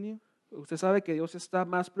happiness in you? Usted sabe que Dios está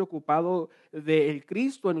más preocupado del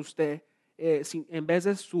Cristo en usted en vez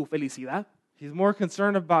de su felicidad. He's more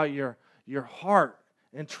concerned about your heart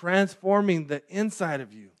and transforming the inside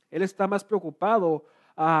of you. Él está más preocupado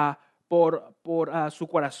por su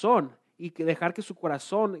corazón y que dejar que su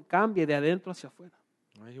corazón cambie de adentro hacia afuera.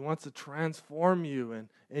 Right? He wants to transform you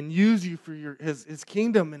and use you for his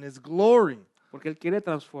kingdom and his glory. Porque Él quiere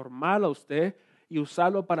transformarlo a usted y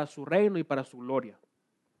usarlo para su reino y para su gloria.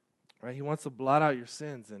 Right? He wants to blot out your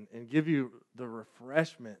sins and give you the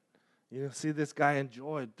refreshment. You know, see this guy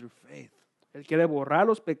enjoyed through faith. Él quiere borrar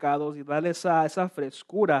los pecados y darle esa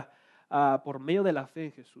frescura por medio de la fe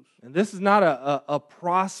en Jesús. And this is not a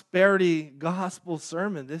prosperity gospel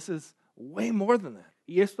sermon. This is way more than that.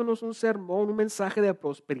 Y esto no es un sermón, un mensaje de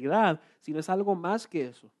prosperidad, sino es algo más que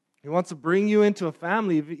eso. He wants to bring you into a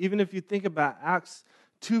family. Even if you think about Acts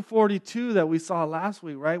 2:42 that we saw last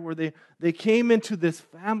week, right? Where they came into this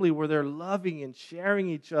family where they're loving and sharing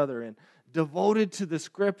each other and devoted to the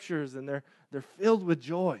scriptures, and they're filled with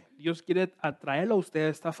joy. Dios quiere atraerlo a usted a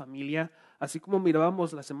esta familia, así como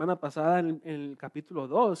mirábamos la semana pasada en el capítulo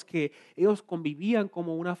 2, que ellos convivían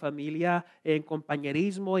como una familia en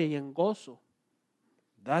compañerismo y en gozo.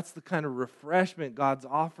 That's the kind of refreshment God's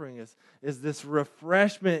offering us, is this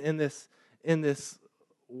refreshment in this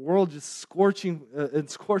world just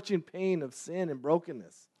scorching pain of sin and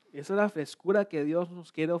brokenness. Esa es la frescura que Dios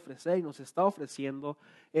nos quiere ofrecer y nos está ofreciendo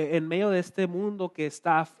en medio de este mundo que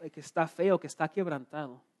está feo, que está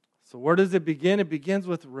quebrantado. So where does it begin? It begins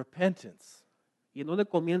with repentance. ¿Y en dónde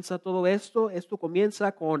comienza todo esto? Esto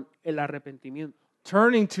comienza con el arrepentimiento.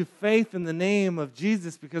 Turning to faith in the name of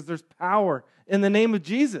Jesus, because there's power in the name of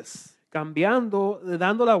Jesus. Cambiando,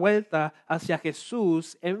 dando la vuelta hacia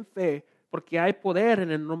Jesús en fe, porque hay poder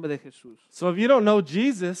en el nombre de Jesús. So if you don't know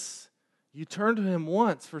Jesus, you turn to him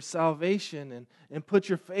once for salvation and put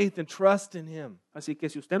your faith and trust in him. Así que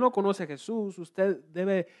si usted no conoce a Jesús, usted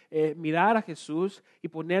debe mirar a Jesús y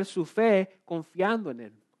poner su fe confiando en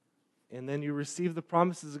él. And then you receive the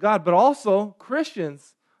promises of God. But also,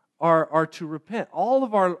 Christians are to repent. All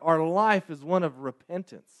of our life is one of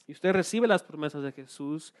repentance. Y usted recibe las promesas de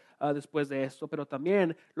Jesús después de esto, pero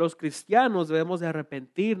también los cristianos debemos de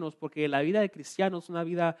arrepentirnos porque la vida de cristiano es una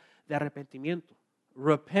vida de arrepentimiento.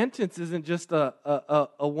 Repentance isn't just a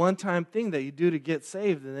one-time thing that you do to get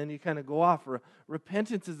saved and then you kind of go off.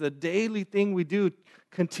 Repentance is a daily thing we do,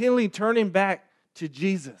 continually turning back to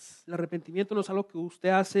Jesus. El arrepentimiento no es algo que usted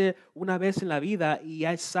hace una vez en la vida y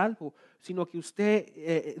ya es salvo, sino que usted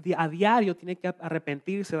a diario tiene que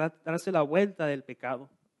arrepentirse, darse la vuelta del pecado.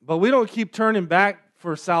 But we don't keep turning back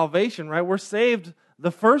for salvation, right? We're saved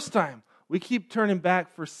the first time. We keep turning back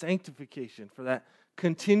for sanctification, for that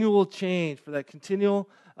continual change, for that continual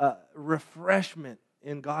refreshment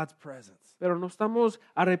in God's presence. Pero no estamos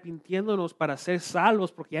arrepintiéndonos para ser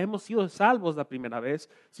salvos, porque ya hemos sido salvos la primera vez,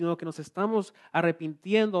 sino que nos estamos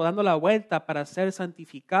arrepintiendo, dando la vuelta para ser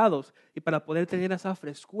santificados y para poder tener esa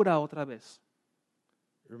frescura otra vez.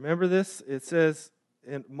 Remember this? It says,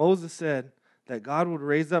 and Moses said that God would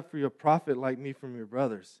raise up for you a prophet like me from your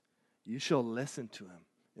brothers. You shall listen to him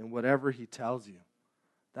in whatever he tells you.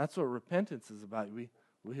 That's what repentance is about. We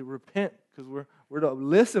repent because we're to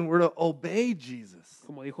listen, we're to obey Jesus.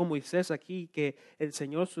 Como dijo Moisés aquí, que el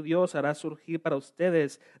Señor su Dios hará surgir para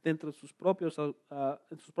ustedes dentro de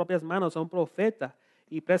en sus propias manos a un profeta,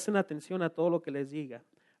 y presten atención a todo lo que les diga,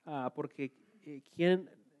 porque quien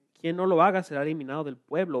no lo haga será eliminado del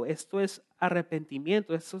pueblo. Esto es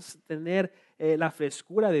arrepentimiento, esto es tener la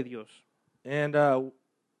frescura de Dios. And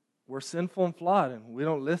we're sinful and flawed, and we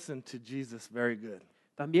don't listen to Jesus very good.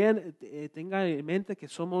 También tenga en mente que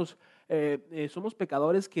somos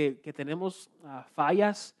pecadores que tenemos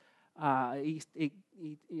fallas y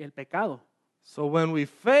el pecado. So when we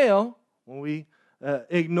fail, when we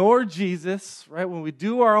ignore Jesus, right? When we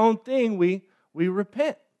do our own thing, we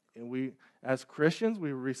repent, and we, as Christians,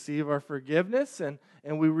 we receive our forgiveness and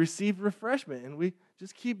we receive refreshment, and we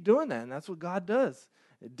just keep doing that, and that's what God does.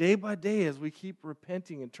 Day by day, as we keep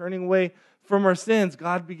repenting and turning away from our sins,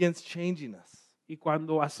 God begins changing us. Y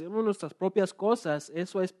cuando hacemos nuestras propias cosas,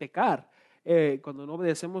 eso es pecar. Cuando no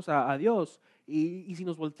obedecemos a Dios. Y si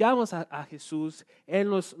nos volteamos a Jesús, Él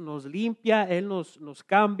nos limpia, Él nos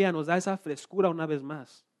cambia, nos da esa frescura una vez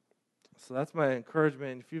más. So that's my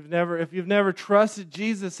encouragement. If you've never trusted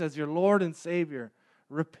Jesus as your Lord and Savior,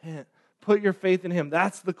 repent. Put your faith in Him.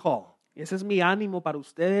 That's the call. Ese es mi ánimo para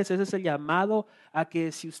ustedes. Ese es el llamado a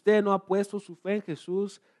que si usted no ha puesto su fe en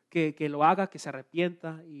Jesús, que lo haga, que se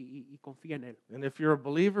arrepienta y confíe en Él. And if you're a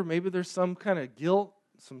believer, maybe there's some kind of guilt,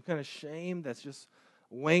 some kind of shame that's just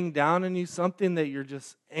weighing down on you, something that you're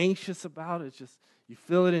just anxious about. It's just, you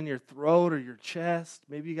feel it in your throat or your chest.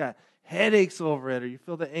 Maybe you got headaches over it, or you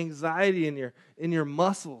feel the anxiety in your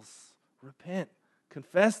muscles. Repent.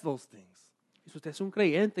 Confess those things. Si usted es un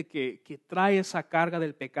creyente que trae esa carga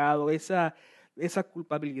del pecado, esa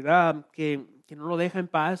culpabilidad que no lo deja en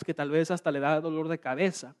paz, que tal vez hasta le da dolor de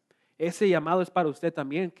cabeza, ese llamado es para usted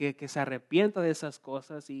también, que se arrepienta de esas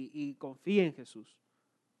cosas y confíe en Jesús.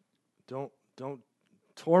 Don't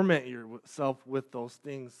torment yourself with those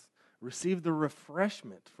things. Receive the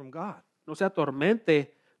refreshment from God. No se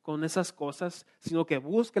atormente con esas cosas, sino que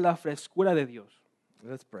busque la frescura de Dios.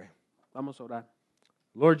 Let's pray. Vamos a orar.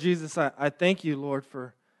 Lord Jesus, I thank you, Lord,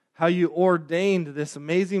 for how you ordained this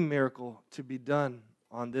amazing miracle to be done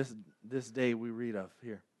on this day we read of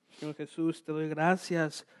here. Señor Jesús, te doy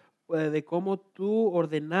gracias de cómo tú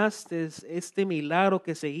ordenaste este milagro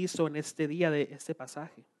que se hizo en este día de este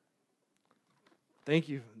pasaje. Thank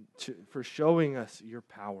you for showing us your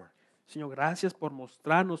power. Señor, gracias por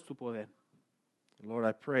mostrarnos tu poder. Lord,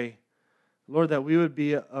 I pray, Lord, that we would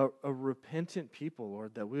be a repentant people,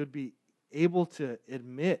 Lord, that we would be able to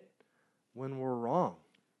admit when we're wrong.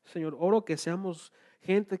 Señor, oro que seamos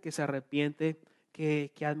gente que se arrepiente,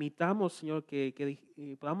 que admitamos, Señor,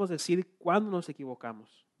 que podamos decir cuándo nos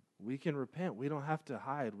equivocamos. We can repent. We don't have to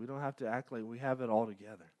hide. We don't have to act like we have it all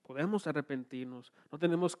together. Podemos arrepentirnos. No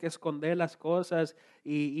tenemos que esconder las cosas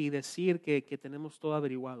y decir que tenemos todo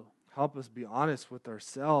averiguado. Help us be honest with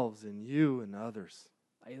ourselves and you and others.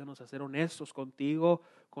 Ayúdanos a ser honestos contigo,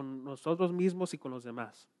 con nosotros mismos y con los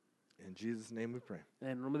demás. In Jesus' name we pray. En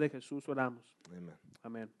el nombre de Jesús oramos. Amen.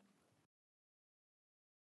 Amén.